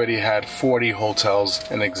 Canarsie already had 40 hotels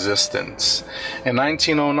in existence. In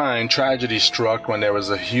 1909, tragedy struck when there was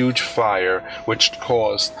a huge fire which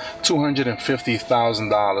caused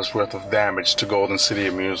 $250,000 worth of damage to Golden City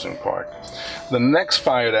Amusement Park. The next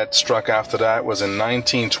fire that struck after that was in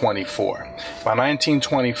 1924. By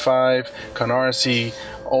 1925, Canarsie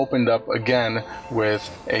opened up again with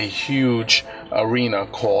a huge arena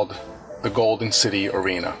called the Golden City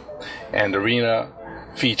Arena. And the arena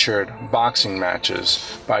featured boxing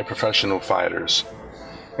matches by professional fighters.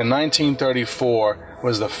 In 1934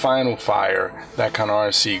 was the final fire that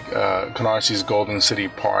Canarsie Golden City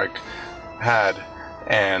Park had,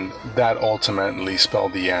 and that ultimately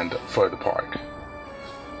spelled the end for the park.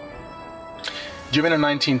 During the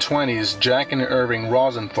 1920s, Jack and Irving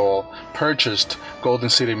Rosenthal purchased Golden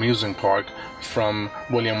City Amusement Park from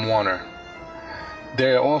William Warner.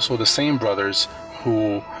 They're also the same brothers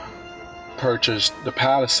who purchased the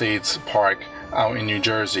Palisades Park out in New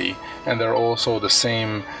Jersey, and they're also the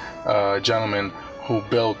same gentleman who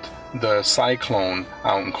built the Cyclone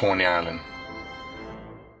out in Coney Island.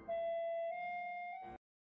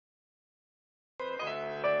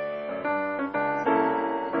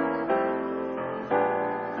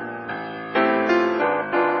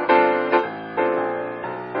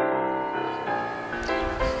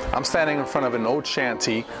 I'm standing in front of an old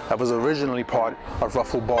shanty that was originally part of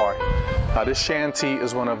Ruffle Bar. This shanty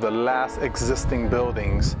is one of the last existing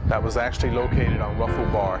buildings that was actually located on Ruffle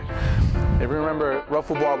Bar. If you remember,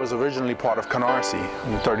 Ruffle Bar was originally part of Canarsie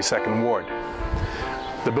in the 32nd Ward.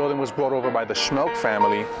 The building was brought over by the Schmelk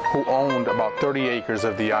family, who owned about 30 acres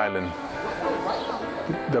of the island.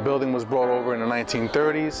 The building was brought over in the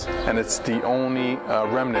 1930s, and it's the only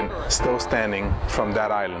remnant still standing from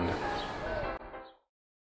that island.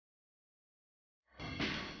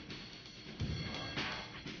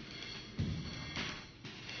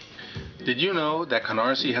 Did you know that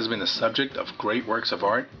Canarsie has been the subject of great works of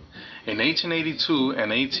art? In 1882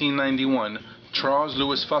 and 1891, Charles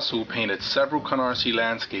Louis Fussell painted several Canarsie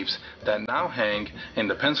landscapes that now hang in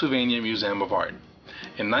the Pennsylvania Museum of Art.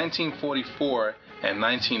 In 1944 and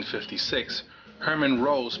 1956, Herman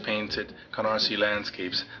Rose painted Canarsie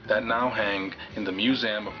landscapes that now hang in the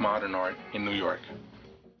Museum of Modern Art in New York.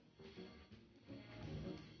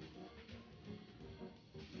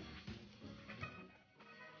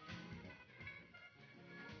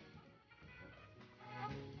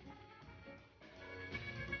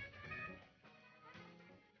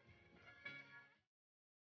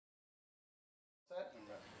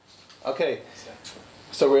 Okay,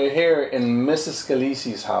 so we're here in Mrs.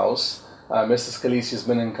 Scalise's house. Mrs. Scalise has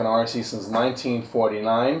been in Canarsie since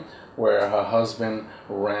 1949, where her husband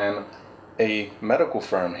ran a medical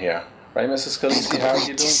firm here. Right, Mrs. Scalise, how are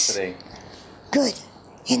you doing today? Good.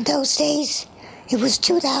 In those days, it was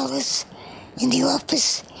 $2 in the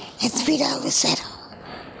office and $3 at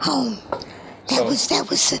home. That was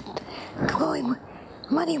the growing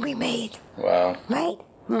money we made. Wow. Right?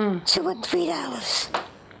 $2 and $3.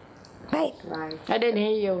 Right. I didn't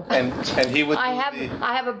hear you. And he would. I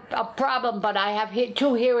have a problem, but I have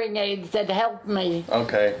two hearing aids that help me.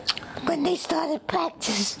 Okay. When they started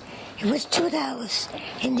practice, it was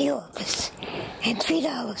 $2 in the office and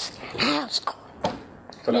 $3 house call.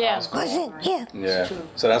 For the house call. Was it? Yeah. Yeah.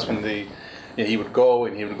 So that's when he would go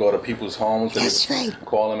to people's homes. That's right.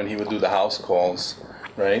 Call him, and he would do the house calls,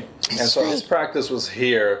 right? That's and so right. his practice was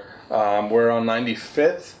here. We're on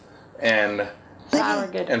 95th and.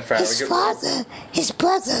 Farragut. And Farragut. His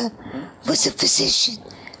brother was a physician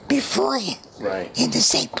before him. Right. In the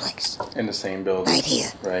same place. In the same building. Right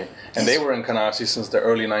here. Right. And they were in Canarsie since the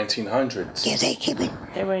early 1900s. Yeah, they came in.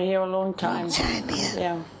 They were here a long time. Yeah.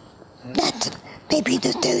 Yeah. Not maybe the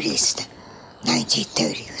 30s.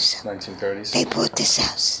 1930 or so. 1930s. They bought this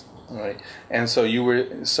house. All right. And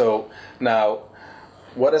so now,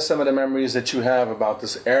 what are some of the memories that you have about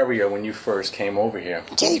this area when you first came over here?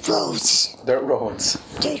 Dirt roads. Dirt roads.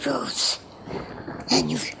 Dirt roads.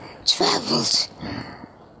 And you've traveled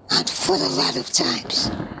on foot a lot of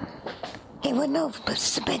times. There were no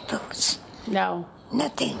cement roads. No.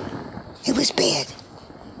 Nothing. It was bad.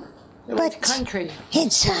 It was country. In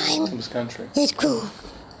time, It was country. it grew.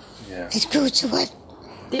 Yeah. It grew to what?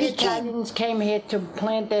 The Italians came here to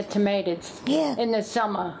plant their tomatoes in the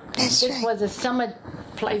summer. That's this right. was a summer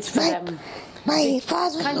place for them. My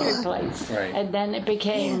father-in-law. Country place. Right. And then it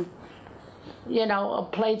became, a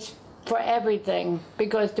place for everything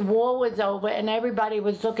because the war was over and everybody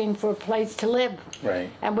was looking for a place to live. Right.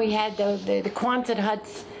 And we had the Quonset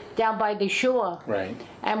huts down by the shore. Right.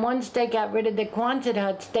 And once they got rid of the Quonset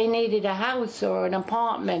huts, they needed a house or an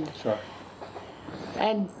apartment. Sure.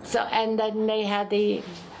 And then they had the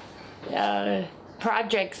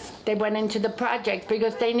projects. They went into the projects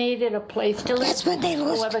because they needed a place to live. That's when they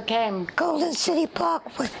lost whoever came. Golden City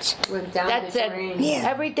Park went. That's it. Yeah.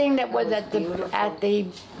 Everything that was at the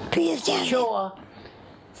shore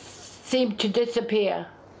seemed to disappear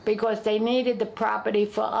because they needed the property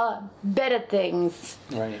for better things.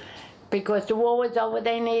 Right. Because the war was over,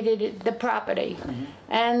 they needed the property. Mm-hmm.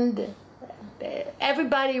 And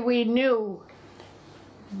everybody we knew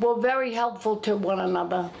were very helpful to one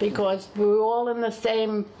another because we were all in the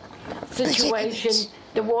same situation.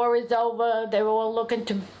 The war is over. They were all looking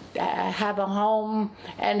to have a home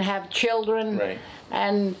and have children. Right.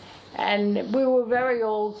 And we were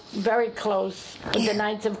very close with the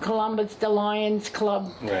Knights of Columbus, the Lions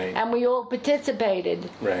Club. Right. And we all participated.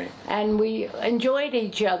 Right. And we enjoyed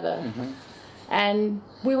each other. Mm-hmm. And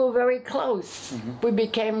we were very close. Mm-hmm. We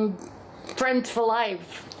became friends for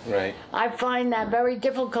life. Right. I find that very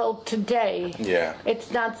difficult today. Yeah. It's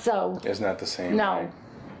not so. It's not the same. No. Right?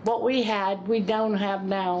 What we had, we don't have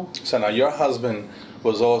now. So now your husband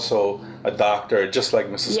was also a doctor, just like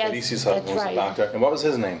Mrs. Yes, Scalisi's husband that's was right. a doctor. And what was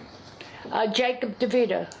his name? Jacob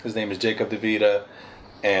DeVita. His name is Jacob DeVita,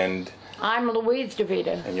 and I'm Louise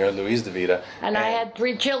DeVita. you're Louise DeVita. And I had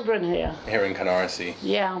 3 children here. Here in Canarsie.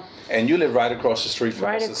 Yeah. And you live right across the street from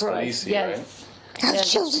Right Mrs. across, Scalisi, yes. right? Our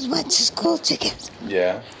children went to school together.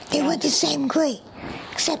 Yeah. They went the same grade,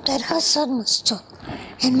 except that her son was tall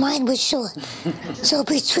and mine was short. So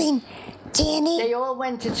between Danny, They all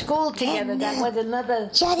went to school together. And, That was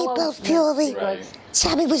another Johnny closeness Belfiore, because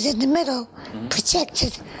Tommy was in the middle,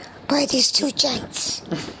 protected by these 2 giants.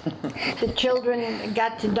 the children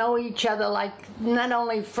got to know each other like not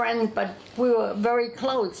only friends, but we were very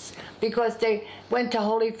close because they went to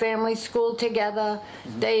Holy Family School together.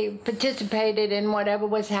 They participated in whatever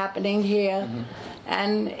was happening here.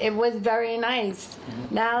 And it was very nice.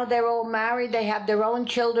 Now they're all married, they have their own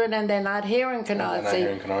children, and they're not here in Canarsie. They're not here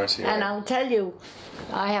in Canarsie, And right. I'll tell you,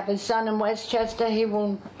 I have a son in Westchester. He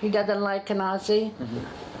doesn't like Canarsie.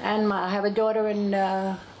 And I have a daughter in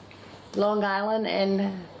Long Island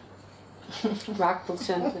and Rockville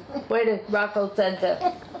Center. Rockville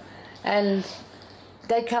Center. And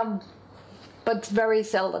they come, but very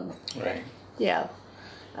seldom. Right. Yeah.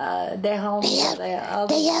 They're home.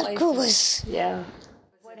 They outgrew us. Yeah.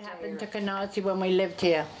 What happened to Canarsie when we lived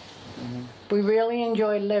here? We really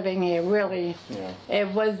enjoyed living here, really. Yeah. It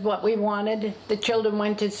was what we wanted. The children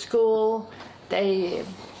went to school. There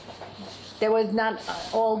was not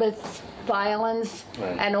all this violence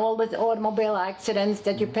Right. and all the automobile accidents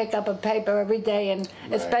that you pick up a paper every day, and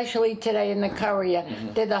especially today in the Courier.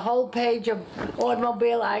 There's a whole page of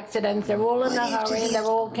automobile accidents. They're all in a hurry and they're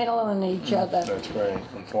all killing each other. That's right,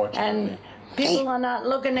 unfortunately. And people are not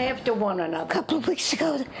looking after one A another. couple of weeks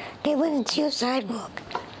ago, they went into your sidewalk.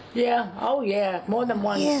 Yeah, oh yeah, more than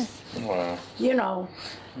once. Yeah. Wow. You know.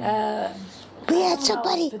 We had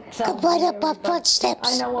somebody come right up our front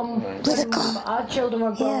steps I know with a car. our children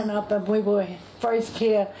were growing Yeah. up and we were first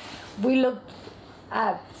here, we looked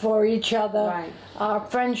for each other. Right. Our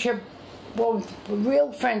friendship was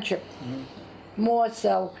real friendship, more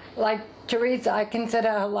so. Like Teresa, I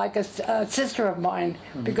consider her like a sister of mine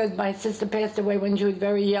because my sister passed away when she was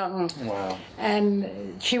very young. Wow. And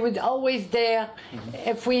she was always there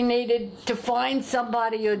if we needed to find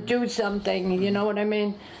somebody or do something, you know what I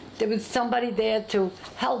mean? There was somebody there to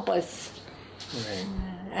help us. Right.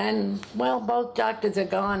 And, well, both doctors are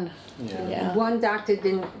gone. Yeah. Yeah. One doctor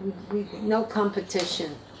didn't, no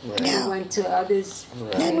competition. No. We went to others.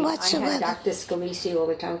 None I whatsoever. had Dr. Scalisi all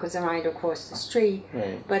the time because I'm right across the street.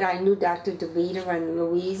 Right. But I knew Dr. DeVita and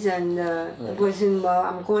Louise, and it wasn't, well,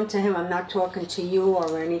 I'm going to him, I'm not talking to you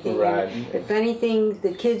or anything. Right. And if anything,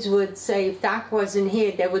 the kids would say, if Doc wasn't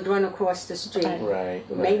here, they would run across the street. Right.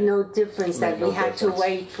 It made no difference that Made no we had difference. to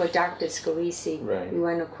wait for Dr. Scalisi. Right. We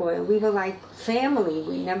went across. We were like family.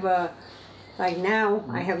 We never, like now,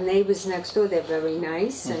 I have neighbors next door. They're very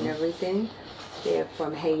nice and everything. They're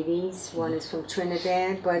from Haiti. One is from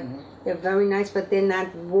Trinidad, but they're very nice. But they're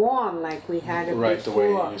not warm like we had it Right, before.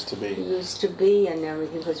 the way it used to be. It used to be and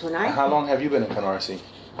everything. Because when I How long have you been in Canarsie?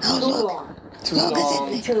 Oh, too look. long. Too Longer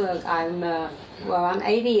than long. me. I'm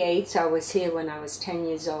 88, so I was here when I was 10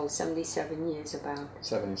 years old. 77 years about.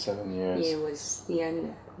 77 years. Yeah, it was the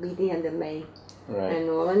end of May. Right. And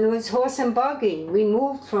it was horse and buggy. We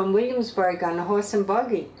moved from Williamsburg on a horse and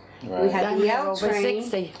buggy. Right. We had Young the man L over train.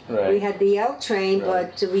 60. Right. We had the L train,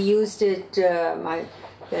 Right. but we used it.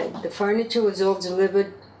 The furniture was all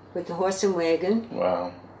delivered with the horse and wagon,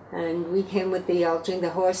 Wow. and we came with the L train. The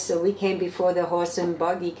horse. So we came before the horse and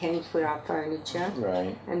buggy came for our furniture.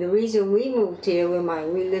 Right. And the reason we moved here,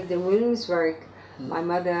 we lived in Williamsburg. My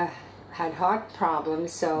mother had heart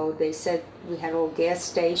problems, so they said we had all gas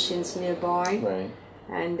stations nearby. Right.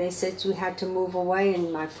 And they said we had to move away,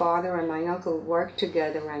 and my father and my uncle worked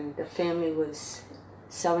together, and the family was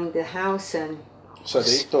selling the house, and So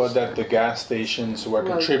they thought that the gas stations were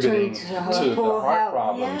Well, contributing to to her the poor heart health.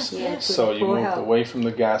 problems. Yeah, to So the you poor moved health. away from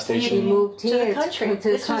the gas we station. moved here the country. to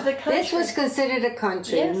This was the country. This was considered a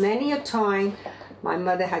country. Yes. Many a time, my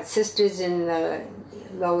mother had sisters in the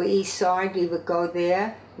Lower East Side. We would go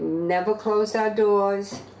there. Never closed our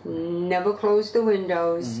doors. Never closed the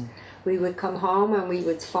windows. We would come home and we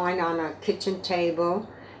would find on our kitchen table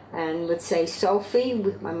and would say, Sophie,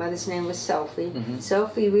 my mother's name was Sophie.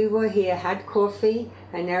 Sophie, we were here, had coffee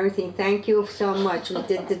and everything. Thank you so much. We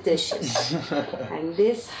did the dishes. And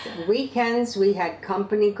this weekends we had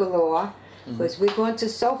company galore because we're going to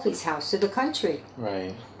Sophie's house to the country.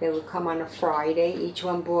 Right. They would come on a Friday. Each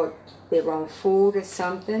one brought their own food or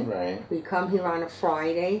something. Right. We come here on a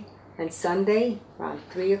Friday. And Sunday, around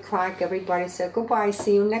 3 o'clock, everybody said, goodbye,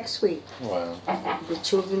 see you next week. Wow. The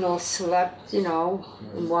children all slept, in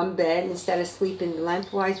one bed. Instead of sleeping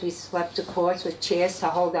lengthwise, we slept, of course, with chairs to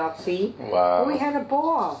hold our feet. Wow. But we had a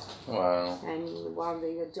ball. Wow. And while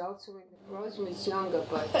the adults were, Rosemary's younger,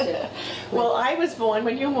 but... Well, I was born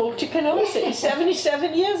when you moved to Canarsie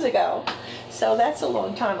 77 years ago. So that's a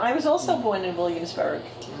long time. I was also born in Williamsburg.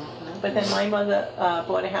 But then my mother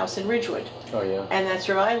bought a house in Ridgewood. Oh, yeah. And that's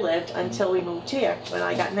where I lived until we moved here when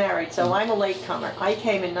I got married. So I'm a latecomer. I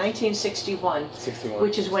came in 1961, 61.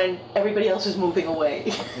 which is when everybody else was moving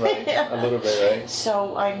away. Right. A little bit, right?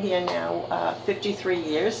 So I'm here now 53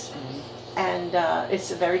 years. And it's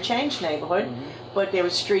a very changed neighborhood. But there were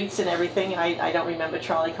streets and everything. I don't remember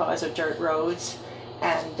trolley cars or dirt roads.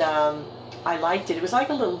 And I liked it. It was like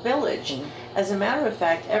a little village. As a matter of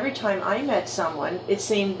fact, every time I met someone, it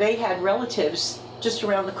seemed they had relatives just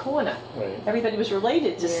around the corner. Right. Everybody was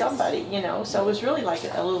related to Yes. somebody, so it was really like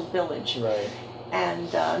a little village. Right. And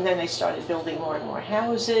then they started building more and more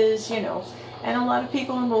houses, and a lot of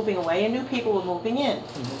people were moving away and new people were moving in.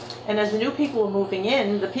 And as the new people were moving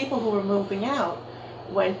in, the people who were moving out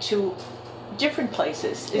went to different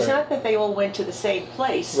places. It's Right. not that they all went to the same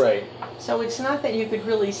place. Right. So it's not that you could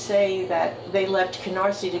really say that they left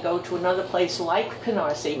Canarsie to go to another place like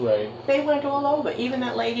Canarsie. Right. They went all over. Even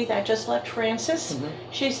that lady that just left Francis,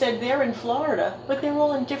 she said they're in Florida, but they're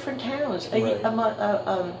all in different towns. Right.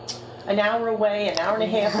 An hour away, an hour and a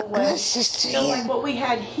half away. My sister, So yeah. like what we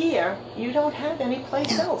had here, you don't have any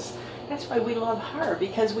place else. That's why we love her,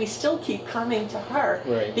 because we still keep coming to her.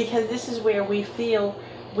 Right. Because this is where we feel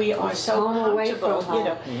we are so home away comfortable, from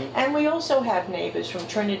home. And we also have neighbors from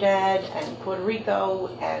Trinidad and Puerto Rico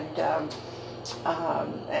and just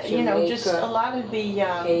Jamaica, a lot of the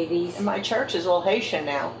Hades. my church is all Haitian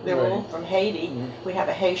now. They're all Right. from Haiti. We have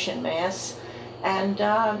a Haitian mass, and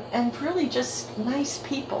really just nice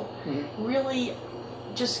people, really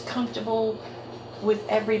just comfortable with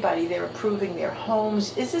everybody. They're improving their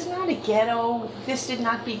homes. This is not a ghetto. This did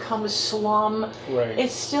not become a slum. Right.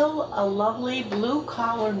 It's still a lovely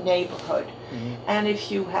blue-collar neighborhood. And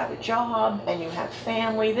if you have a job and you have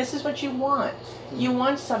family, this is what you want. You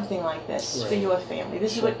want something like this for Right. your family.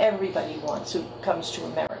 This is what everybody wants who comes to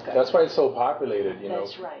America. That's why it's so populated,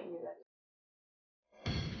 That's right.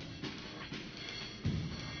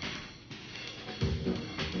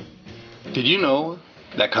 Did you know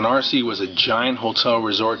that Canarsie was a giant hotel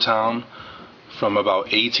resort town from about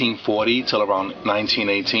 1840 till around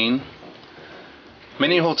 1918?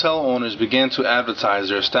 Many hotel owners began to advertise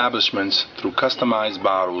their establishments through customized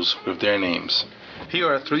bottles with their names.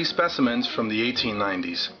 Here are 3 specimens from the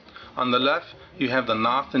 1890s. On the left, you have the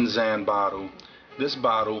Noth and Zan bottle. This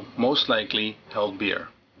bottle most likely held beer.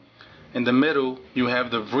 In the middle, you have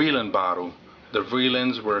the Vreeland bottle. The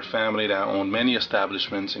Vreelands were a family that owned many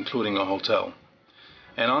establishments, including a hotel.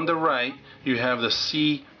 And on the right, you have the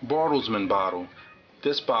C. Bartelsman bottle.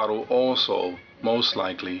 This bottle also most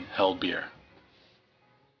likely held beer.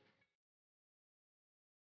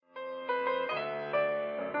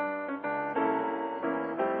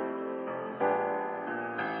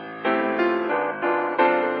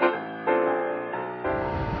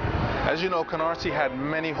 As you know, Canarsie had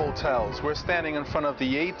many hotels. We're standing in front of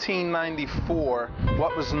the 1894,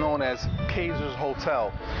 what was known as Kaiser's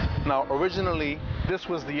Hotel. Now, originally, this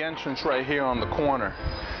was the entrance right here on the corner.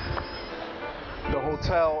 The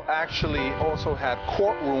hotel actually also had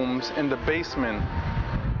courtrooms in the basement.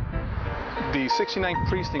 The 69th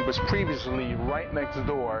precinct was previously right next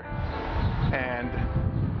door, and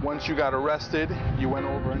once you got arrested, you went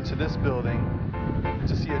over into this building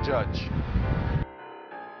to see a judge.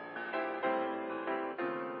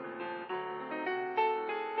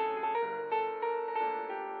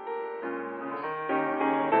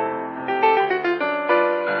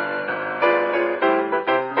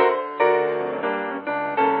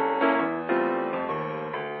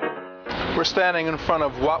 We're standing in front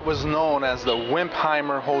of what was known as the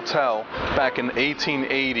Wimpheimer Hotel back in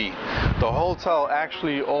 1880. The hotel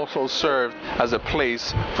actually also served as a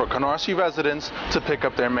place for Canarsie residents to pick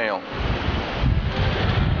up their mail.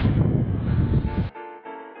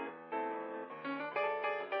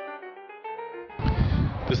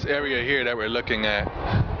 This area here that we're looking at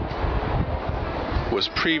was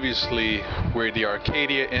previously where the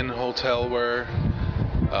Arcadia Inn Hotel were.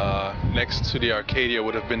 Next to the Arcadia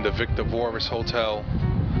would have been the Victor Voris Hotel.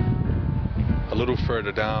 A little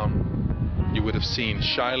further down, you would have seen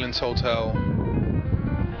Shiland's Hotel,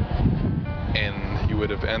 and you would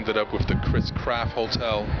have ended up with the Chris Craft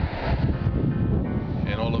Hotel.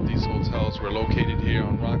 And all of these hotels were located here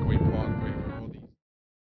on Rockaway Parkway.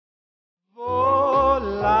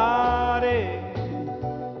 Volare,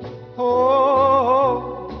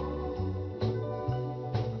 oh,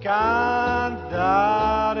 cantare.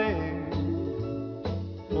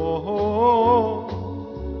 Oh,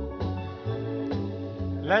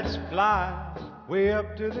 let's fly way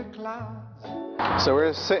up to the clouds. So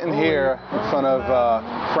we're sitting here in front of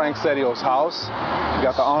Frank Sedio's house. We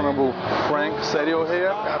got the Honorable Frank Sedio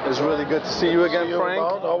here. It's really good to see you again, Frank.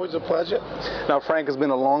 Always a pleasure. Now, Frank has been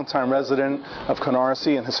a long-time resident of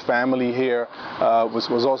Canarsie, and his family here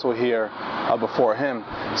was also here before him.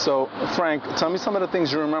 So, Frank, tell me some of the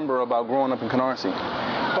things you remember about growing up in Canarsie.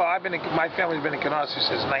 Well, my family's been in Canarsie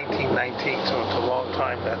since 1919, so it's a long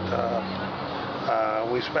time that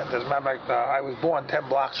we spent. As a matter of fact, I was born 10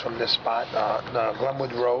 blocks from this spot,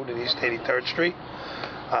 Glenwood Road in East 83rd Street.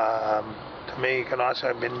 To me, Canarsie,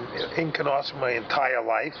 I've been in Canarsie my entire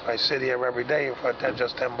life. I sit here every day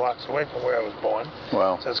just 10 blocks away from where I was born.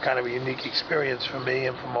 Wow. So it's kind of a unique experience for me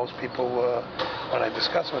and for most people when I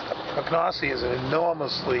discuss with them. Canarsie is an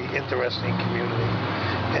enormously interesting community.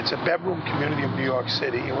 It's a bedroom community of New York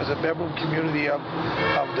City. It was a bedroom community of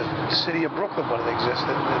the city of Brooklyn when it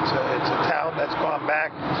existed. It's a town that's gone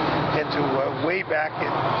back into way back in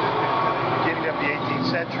the beginning of the 18th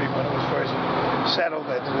century when it was first settled.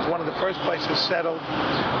 It was one of the first places settled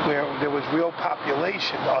where there was real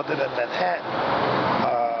population other than Manhattan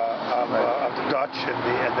of the Dutch and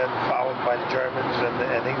then followed by the Germans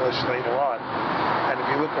and English later on. And if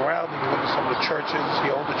you look around and you look at some of the churches,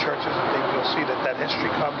 the older churches and things, you'll see that history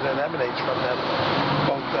comes and emanates from them.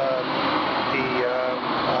 Both the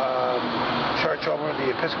church the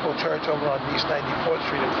Episcopal Church over on East 94th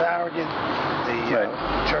Street in Farragut, the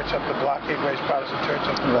church up the block here, Grace Protestant Church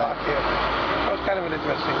up the block here. That was kind of an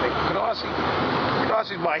interesting thing.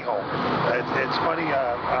 Canarsie's my home. It's funny,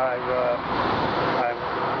 I've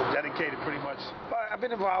dedicated pretty much. I've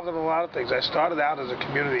been involved in a lot of things. I started out as a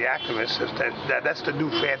community activist. That's the new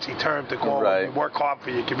fancy term to call it. Work hard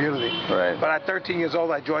for your community. Right. But at 13 years old,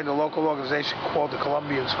 I joined a local organization called the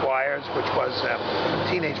Columbian Squires, which was a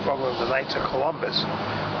teenage program of the Knights of Columbus,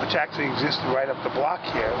 which actually existed right up the block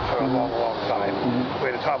here for a long, long time,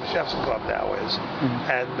 where the Thomas Jefferson Club now is.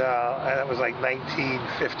 And it was like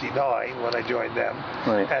 1959 when I joined them.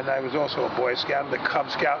 Right. And I was also a Boy Scout, the Cub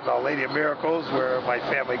Scout and Our Lady of Miracles, where my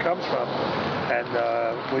family comes from, and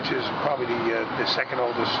which is probably the second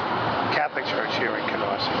oldest Catholic church here in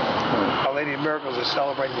Canarsie. Our Lady of Miracles is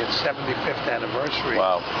celebrating its 75th anniversary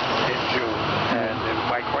in June. And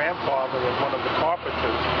my grandfather grandfather of one of the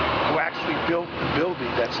carpenters who actually built the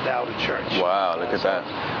building that's now the church. Wow, look at that.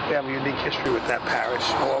 We have a unique history with that parish.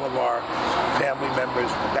 All of our family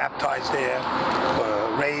members were baptized there,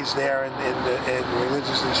 raised there in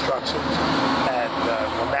religious instructions, and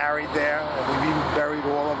were married there. And we've even buried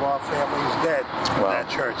all of our families dead in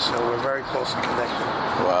that church. So we're very closely connected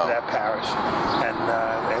to that parish. And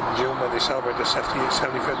in June, when they celebrate the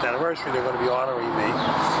 75th anniversary, they're going to be honoring me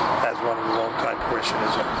as one of the longtime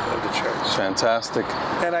parishioners of the church. Fantastic.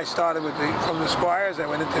 And I started from the Squires. I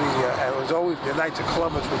went into it was always the Knights of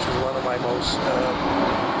Columbus, which was one of my most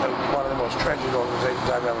treasured organizations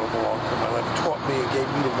I've ever belonged to. My life taught me and gave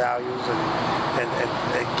me the values and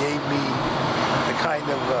gave me the kind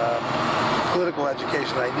of political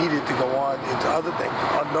education I needed to go on into other things.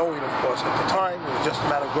 Unknowing, of course, at the time, it was just a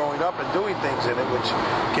matter of growing up and doing things in it, which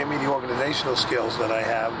gave me the organizational skills that I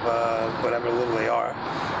have, whatever little they are,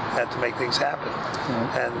 and to make things happen.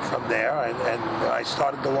 And from there, I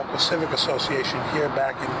started the local civic association here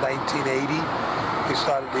back in 1980. We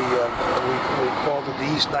started we called it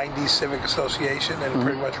the East 90s Civic Association, and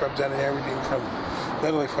pretty much represented everything from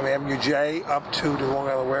literally from Avenue J up to the Long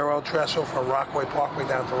Island Railroad trestle, from Rockaway Parkway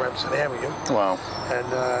down to Remsen Avenue. Wow. And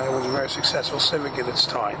it was a very successful civic in its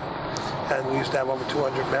time. And we used to have over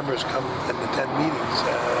 200 members come and attend meetings.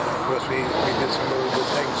 Because we did some really good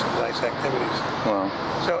things, some nice activities. Wow.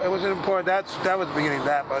 So it was an important, that was the beginning of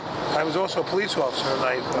that, but I was also a police officer,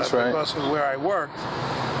 and because of where I worked,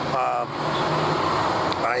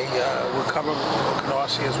 I would cover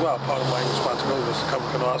Canarsie as well. Part of my responsibility was to cover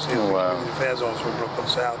Canarsie as the Community Affairs Officer in Brooklyn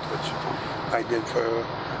South, which I did for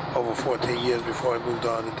over 14 years before I moved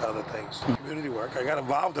on into other things. Community work. I got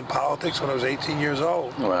involved in politics when I was 18 years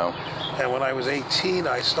old. Wow. And when I was 18,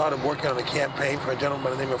 I started working on a campaign for a gentleman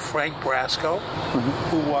by the name of Frank Brasco,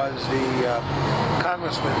 who was the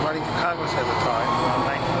congressman running for Congress at the time, around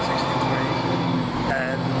 1963.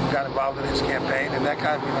 And got involved in his campaign, and that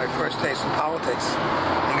got me my first taste of politics.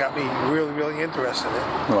 It got me really, really interested in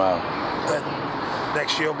it. Wow. And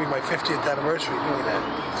next year will be my 50th anniversary doing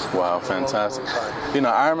that. Wow, fantastic. You know,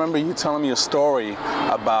 I remember you telling me a story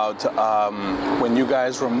about when you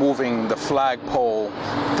guys were moving the flagpole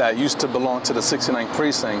that used to belong to the 69th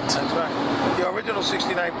Precinct. That's right. The original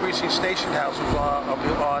 69th Precinct station house was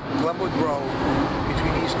on Glenwood Road,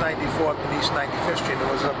 between East 94th and East 95th Street. It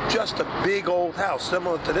was just a big old house,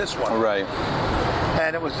 similar to this one. Right.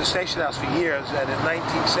 And it was the station house for years. And in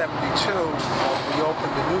 1972, we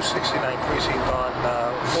opened the new 69th Precinct on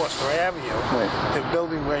Foster Avenue. Right. The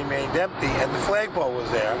building remained empty, and the flagpole was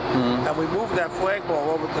there. And we moved that flagpole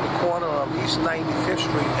over to the corner of East 95th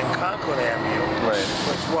Street and Concord Avenue,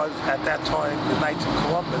 which was, at that time, the Knights of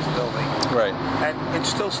Columbus building. Right. And it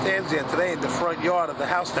still stands there today in the front yard of the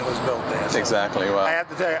house that was built there. So exactly. Wow. I have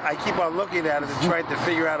to tell you, I keep on looking at it and trying to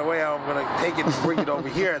figure out a way how I'm going to take it and bring it over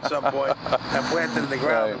here at some point and plant it in the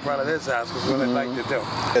ground in front of this house, because what I'd like to do.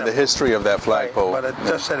 Yeah, the history of that flagpole. Right, but it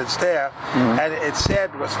just said it's there, and it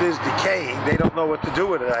said it is decaying. They don't know what to do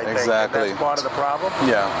with it, I think. Exactly. That's part of the problem.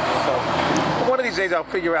 Yeah. So one of these days I'll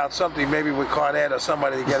figure out something, maybe with Carnet or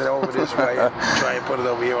somebody, to get it over this way and try and put it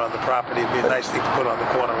over here on the property. It'd be a nice thing to put on the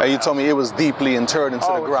corner. You told me it was deeply interred into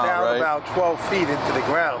the ground, right? About 12 feet into the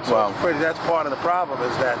ground. So that's part of the problem,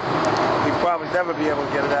 is that we'd probably never be able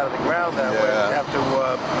to get it out of the ground that way. We'd have to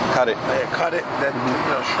cut it. Cut it, then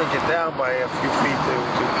shrink it down by a few feet to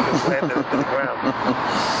plant it into the ground.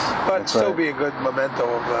 But still be a good memento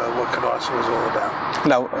of what Canarsie was all about.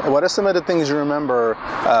 Now, what are some of the things you remember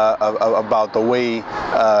about the way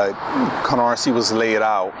Canarsie was laid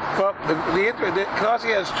out? Well,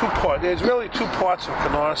 Canarsie has two parts. There's really two parts of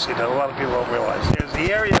Canarsie that a lot of people don't realize. There's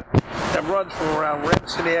the area that runs from around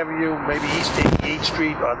Remsen Avenue, maybe East 88th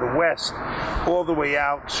Street on the west, all the way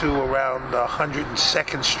out to around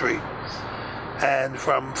 102nd Street. And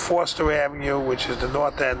from Foster Avenue, which is the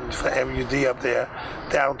north end for Avenue D up there,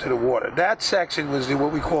 down to the water. That section was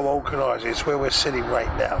what we call Old Canarsie. It's where we're sitting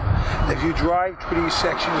right now. If you drive through these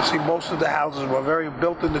sections, you'll see most of the houses were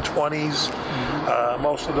built in the 20s.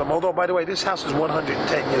 Most of them. Although, by the way, this house is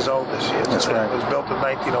 110 years old this year. That's right. It was built in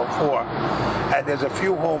 1904. And there's a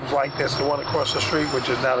few homes like this. The one across the street, which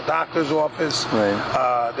is now the doctor's office.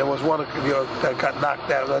 Right. There was one that got knocked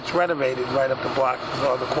down. That's renovated right up the block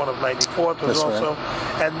on the corner of 94th. Also,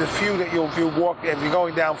 and the few that if you're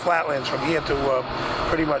going down Flatlands from here to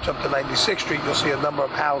pretty much up to 96th Street, you'll see a number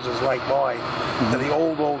of houses like mine. And the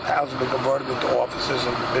old houses have been converted into offices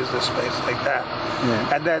and business space like that.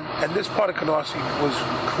 And this part of Canarsie was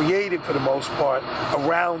created for the most part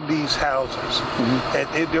around these houses.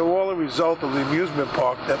 They're all a result of the amusement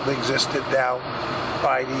park that existed down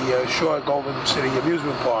by the Shore Golden City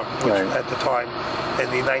Amusement Park, which at the time in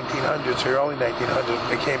the 1900s, or early 1900s,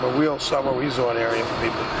 became a real summer resort area for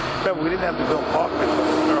people. Remember, we didn't have to build parkland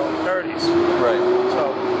until the early 30s.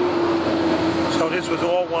 So this was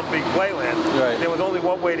all one big playland. There was only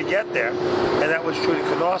one way to get there, and that was through the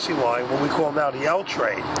Canarsie line, what we call now the L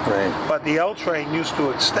train. But the L train used to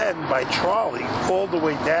extend by trolley all the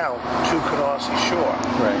way down to Canarsie Shore.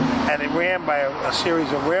 And it ran by a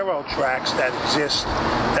series of railroad tracks that exist,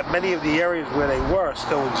 that many of the areas where they were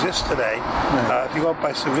still exist today. If you go up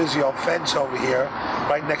by Savizio Fence over here,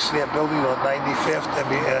 right next to that building on 95th,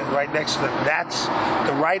 and right next to them, that's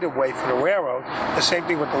the right-of-way for the railroad. The same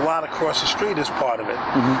thing with the lot across the street is part of it.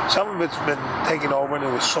 Some of it's been taken over and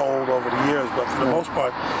it was sold over the years, but for the most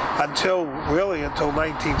part, until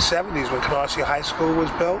 1970s when Canarsie High School was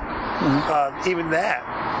built, even that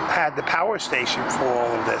had the power station for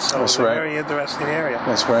all of this. So it was a very interesting area.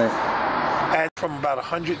 And from about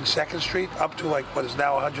 102nd Street up to like what is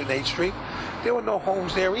now 108th Street, there were no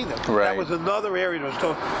homes there either. That was another area. There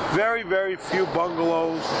was very, very few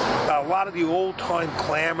bungalows, a lot of the old-time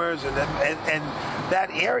clammers, and that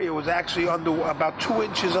area was actually about 2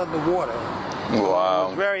 inches underwater. Wow. It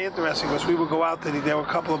was very interesting because we would go out there were a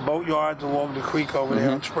couple of boat yards along the creek over there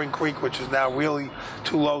on Spring Creek, which is now really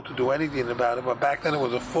too low to do anything about it. But back then it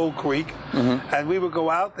was a full creek. And we would go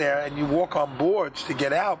out there and you walk on boards to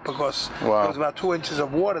get out because there was about 2 inches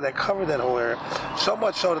of water that covered that whole area. So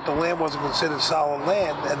much so that the land wasn't considered solid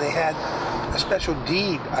land, and they had a special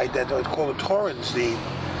deed identified called a Torrens deed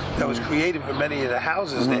that was created for many of the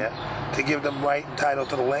houses there, to give them right and title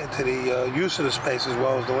to the land, to the use of the space as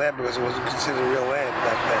well as the land, because it wasn't considered real land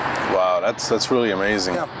back then. Wow, that's really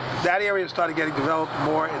amazing. Yeah, that area started getting developed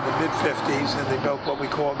more in the mid-50s, and they built what we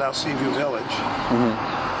call now Seaview Village,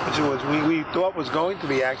 which was we thought was going to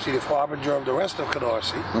be actually the harbinger of the rest of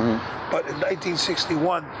Canarsie. But in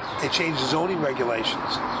 1961, they changed the zoning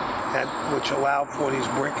regulations, which allowed for these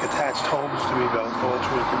brick-attached homes to be built all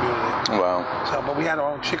through the community. Wow. So, but we had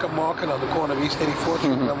our own chicken market on the corner of East 84th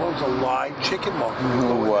Street. It was a live chicken market. We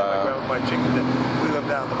go in there, my grandma buy chicken. We lived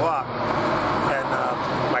down the block. And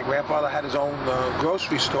my grandfather had his own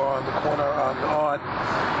grocery store on the corner on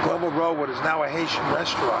Glenville Road, what is now a Haitian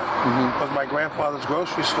restaurant. It was my grandfather's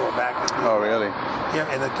grocery store back in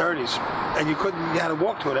the, in the 30s. And you had to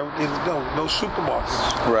walk to it. No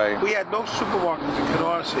supermarkets. We had no supermarkets in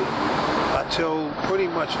Canarsie until pretty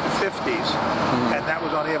much the 50s, and that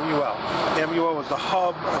was on Avenue L. Avenue L was the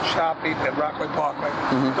hub of shopping at Rockaway Parkway.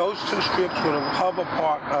 Those two strips were the hub of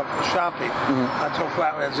shopping until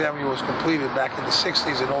Flatlands Avenue was completed back in the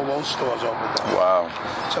 60s, and all those stores opened up. Wow.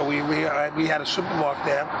 So we had a supermarket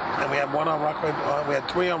there, and we had one on Rockaway. We had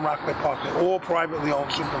 3 on Rockaway Parkway, all privately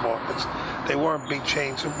owned supermarkets. They weren't big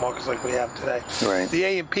chain supermarkets like we have today. The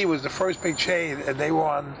A&P was the first big chain, and they were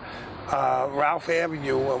on Ralph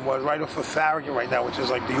Avenue, and was right off of Farragut right now, which is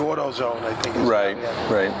like the Auto Zone, I think.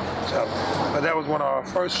 So, but that was one of our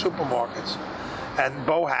first supermarkets. And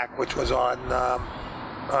Bohack, which was on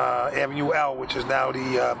Avenue L, which is now the,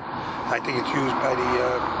 I think it's used by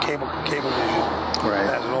the cable vision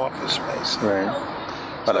as an office space.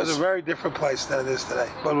 So it was a very different place than it is today,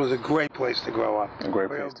 but it was a great place to grow up. A great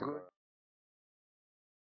place to grow up.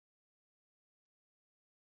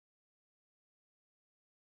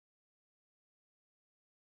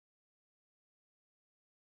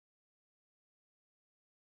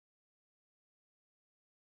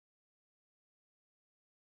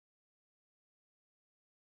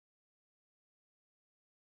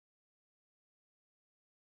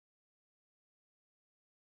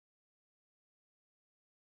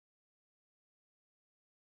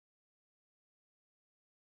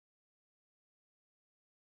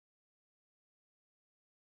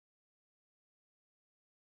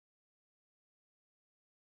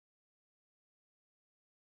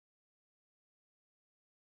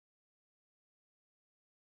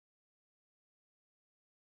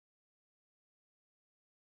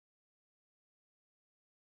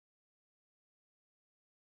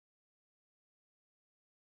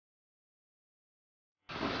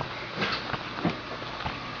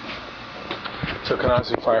 So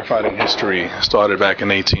Canarsie firefighting history started back in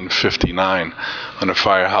 1859 on a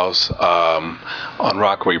firehouse on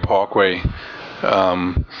Rockaway Parkway.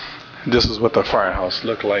 This is what the firehouse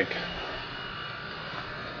looked like.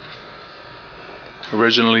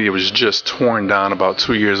 Originally, it was just torn down about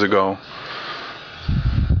 2 years ago.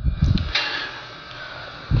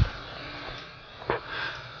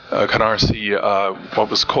 Canarsie, what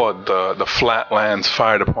was called the Flatlands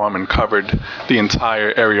Fire Department covered the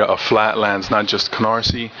entire area of Flatlands, not just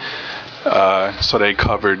Canarsie. So they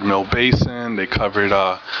covered Mill Basin, they covered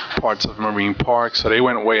parts of Marine Park, so they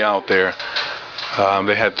went way out there.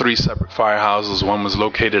 They had 3 separate firehouses. One was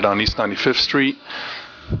located on East 95th Street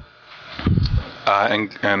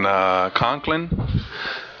and Conklin.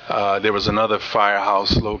 There was another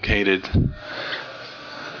firehouse located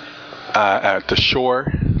at the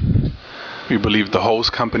Shore. We believe the hose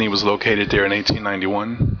company was located there in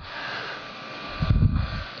 1891.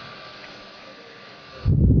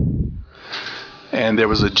 And there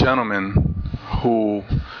was a gentleman who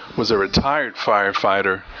was a retired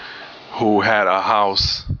firefighter who had a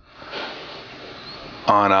house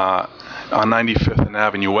on 95th and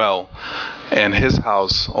Avenue L. And his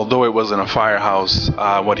house, although it wasn't a firehouse,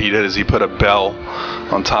 what he did is he put a bell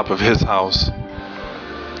on top of his house,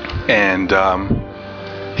 and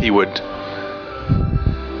he would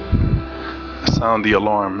sound the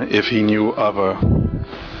alarm if he knew of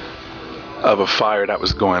a fire that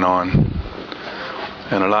was going on.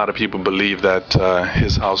 And a lot of people believe that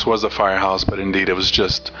his house was a firehouse, but indeed it was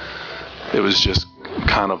just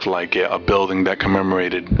kind of like a building that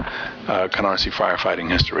commemorated Canarsie firefighting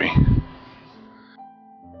history.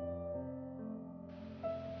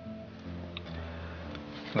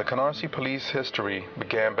 The Canarsie police history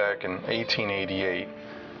began back in 1888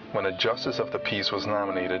 when a Justice of the Peace was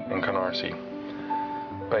nominated in Canarsie.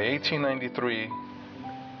 By 1893,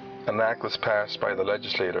 an act was passed by the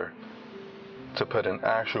legislature to put an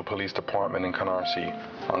actual police department in Canarsie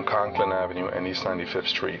on Conklin Avenue and East 95th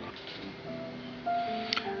Street.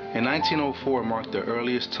 In 1904 marked the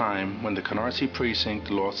earliest time when the Canarsie precinct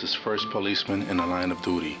lost its first policeman in the line of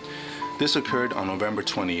duty. This occurred on November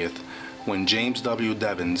 20th, when James W.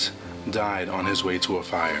 Devins died on his way to a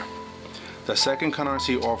fire. The second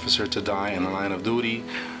Canarsie officer to die in the line of duty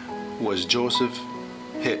was Joseph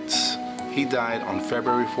Hitz. He died on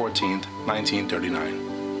February 14th,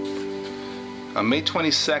 1939. On May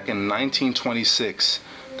 22, 1926,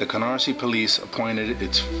 the Canarsie Police appointed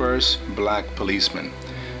its first black policeman.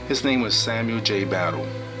 His name was Samuel J. Battle.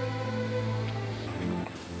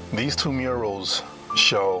 These 2 murals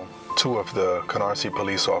show 2 of the Canarsie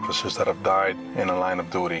police officers that have died in the line of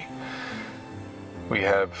duty. We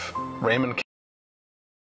have Raymond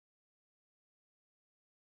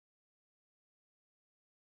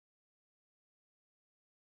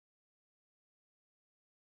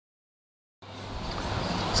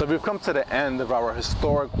So we've come to the end of our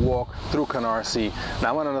historic walk through Canarsie, and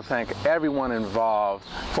I wanted to thank everyone involved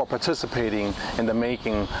for participating in the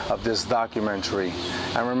making of this documentary.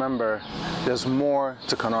 And remember, there's more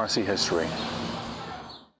to Canarsie history.